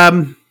 anyway,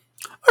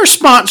 our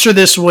sponsor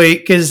this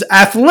week is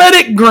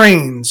Athletic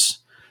Greens.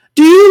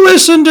 Do you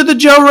listen to the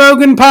Joe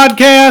Rogan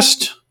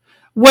podcast?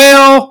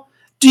 Well,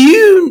 do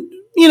you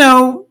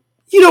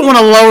don't want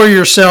to lower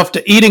yourself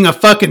to eating a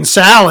fucking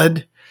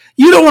salad.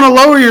 You don't want to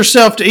lower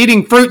yourself to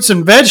eating fruits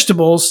and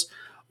vegetables.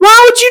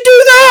 Why would you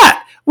do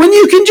that when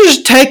you can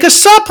just take a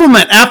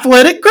supplement,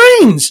 Athletic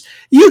Greens?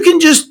 You can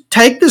just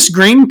take this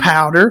green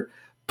powder,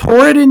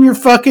 pour it in your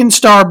fucking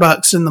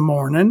Starbucks in the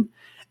morning,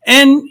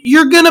 and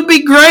you're going to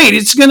be great.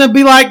 It's going to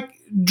be like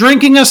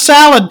drinking a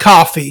salad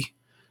coffee.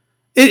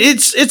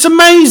 It's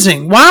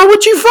amazing. Why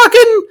would you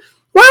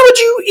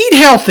eat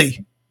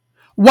healthy?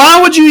 Why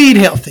would you eat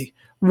healthy?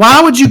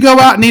 Why would you go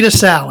out and eat a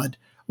salad?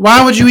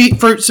 Why would you eat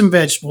fruits and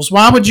vegetables?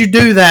 Why would you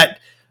do that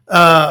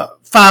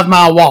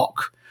 5-mile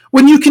walk?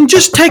 When you can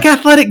just take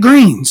Athletic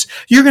Greens,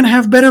 you're going to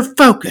have better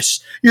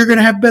focus. You're going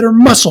to have better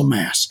muscle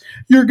mass.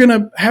 You're going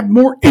to have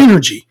more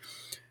energy.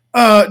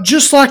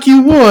 Just like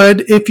you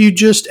would if you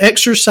just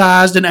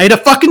exercised and ate a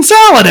fucking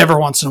salad every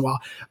once in a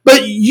while.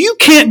 But you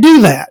can't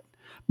do that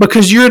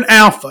because you're an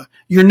alpha.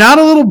 You're not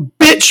a little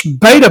bitch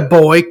beta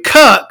boy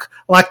cuck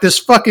like this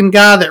fucking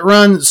guy that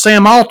runs,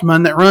 Sam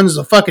Altman, that runs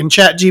the fucking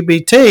Chat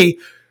GPT.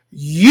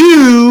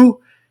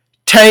 You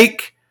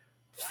take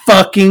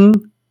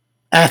fucking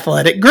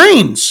Athletic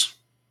Greens.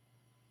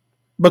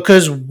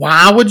 Because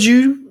why would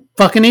you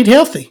fucking eat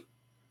healthy?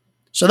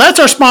 So that's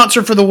our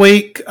sponsor for the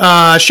week.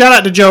 Shout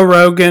out to Joe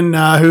Rogan,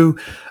 who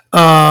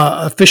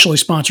officially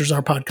sponsors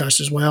our podcast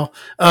as well.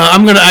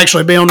 I'm going to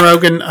actually be on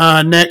Rogan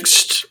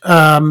next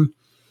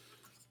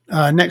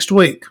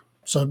week.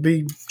 So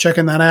be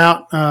checking that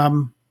out.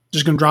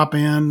 Just going to drop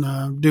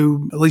in,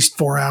 do at least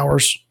 4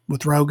 hours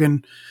with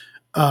Rogan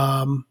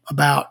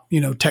about,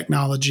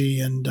 technology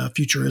and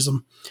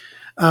futurism.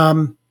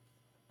 Well,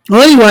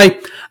 anyway,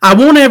 I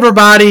want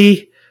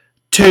everybody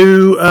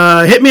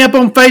to hit me up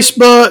on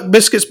Facebook,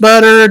 Biscuits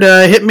Buttered.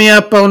 Hit me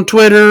up on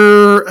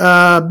Twitter,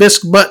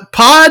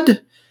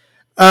 BiscuitButtPod.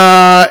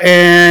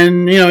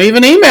 And,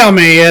 even email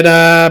me at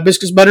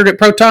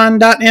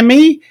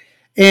biscuitsbuttered@proton.me.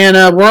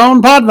 And we're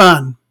on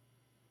Podvine.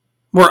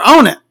 We're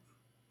on it.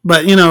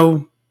 But,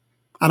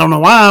 I don't know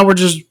why. We're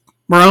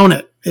on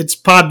it. It's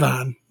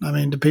Podvine. I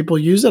mean, do people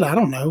use it? I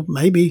don't know.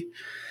 Maybe.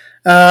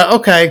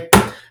 Okay.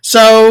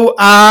 So,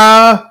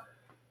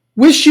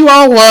 wish you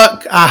all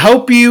luck. I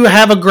hope you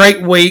have a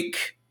great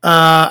week.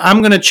 I'm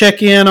going to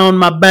check in on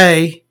my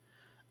bae.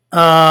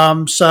 My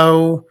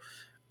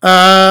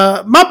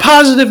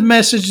positive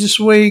message this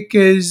week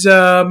is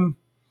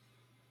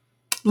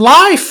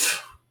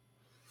life.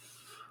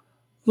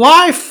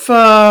 Life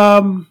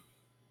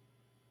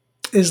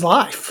is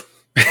life.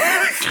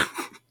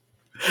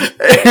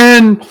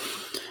 And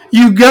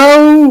you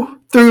go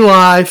through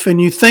life and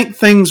you think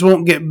things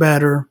won't get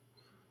better.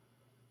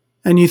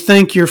 and you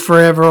think you're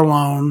forever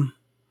alone.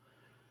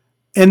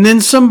 And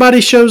then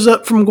somebody shows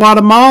up from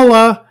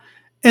Guatemala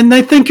and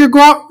they think you're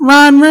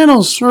Ryan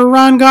Reynolds or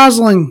Ryan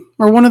Gosling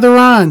or one of the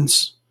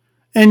Ryans.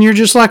 And you're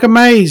just like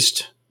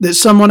amazed that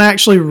someone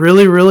actually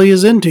really, really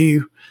is into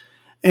you.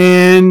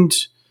 And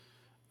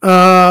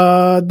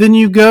then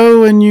you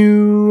go and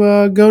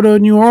you go to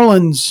New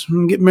Orleans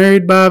and get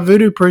married by a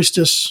voodoo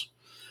priestess.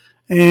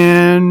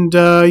 And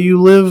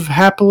you live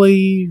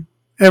happily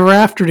ever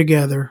after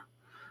together.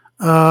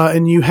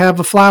 And you have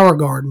a flower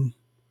garden.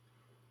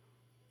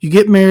 You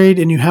get married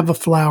and you have a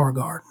flower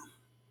garden.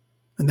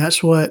 And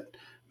that's what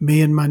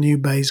me and my new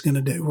bae is going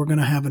to do. We're going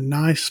to have a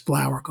nice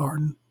flower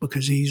garden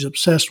because he's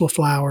obsessed with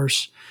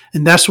flowers.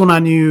 And that's when I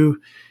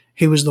knew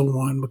he was the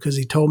one, because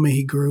he told me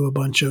he grew a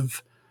bunch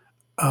of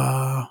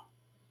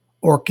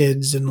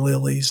orchids and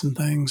lilies and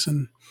things.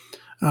 And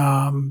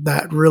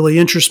that really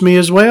interests me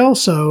as well.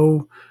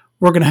 So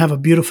we're going to have a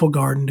beautiful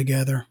garden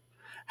together.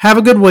 Have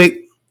a good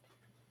week.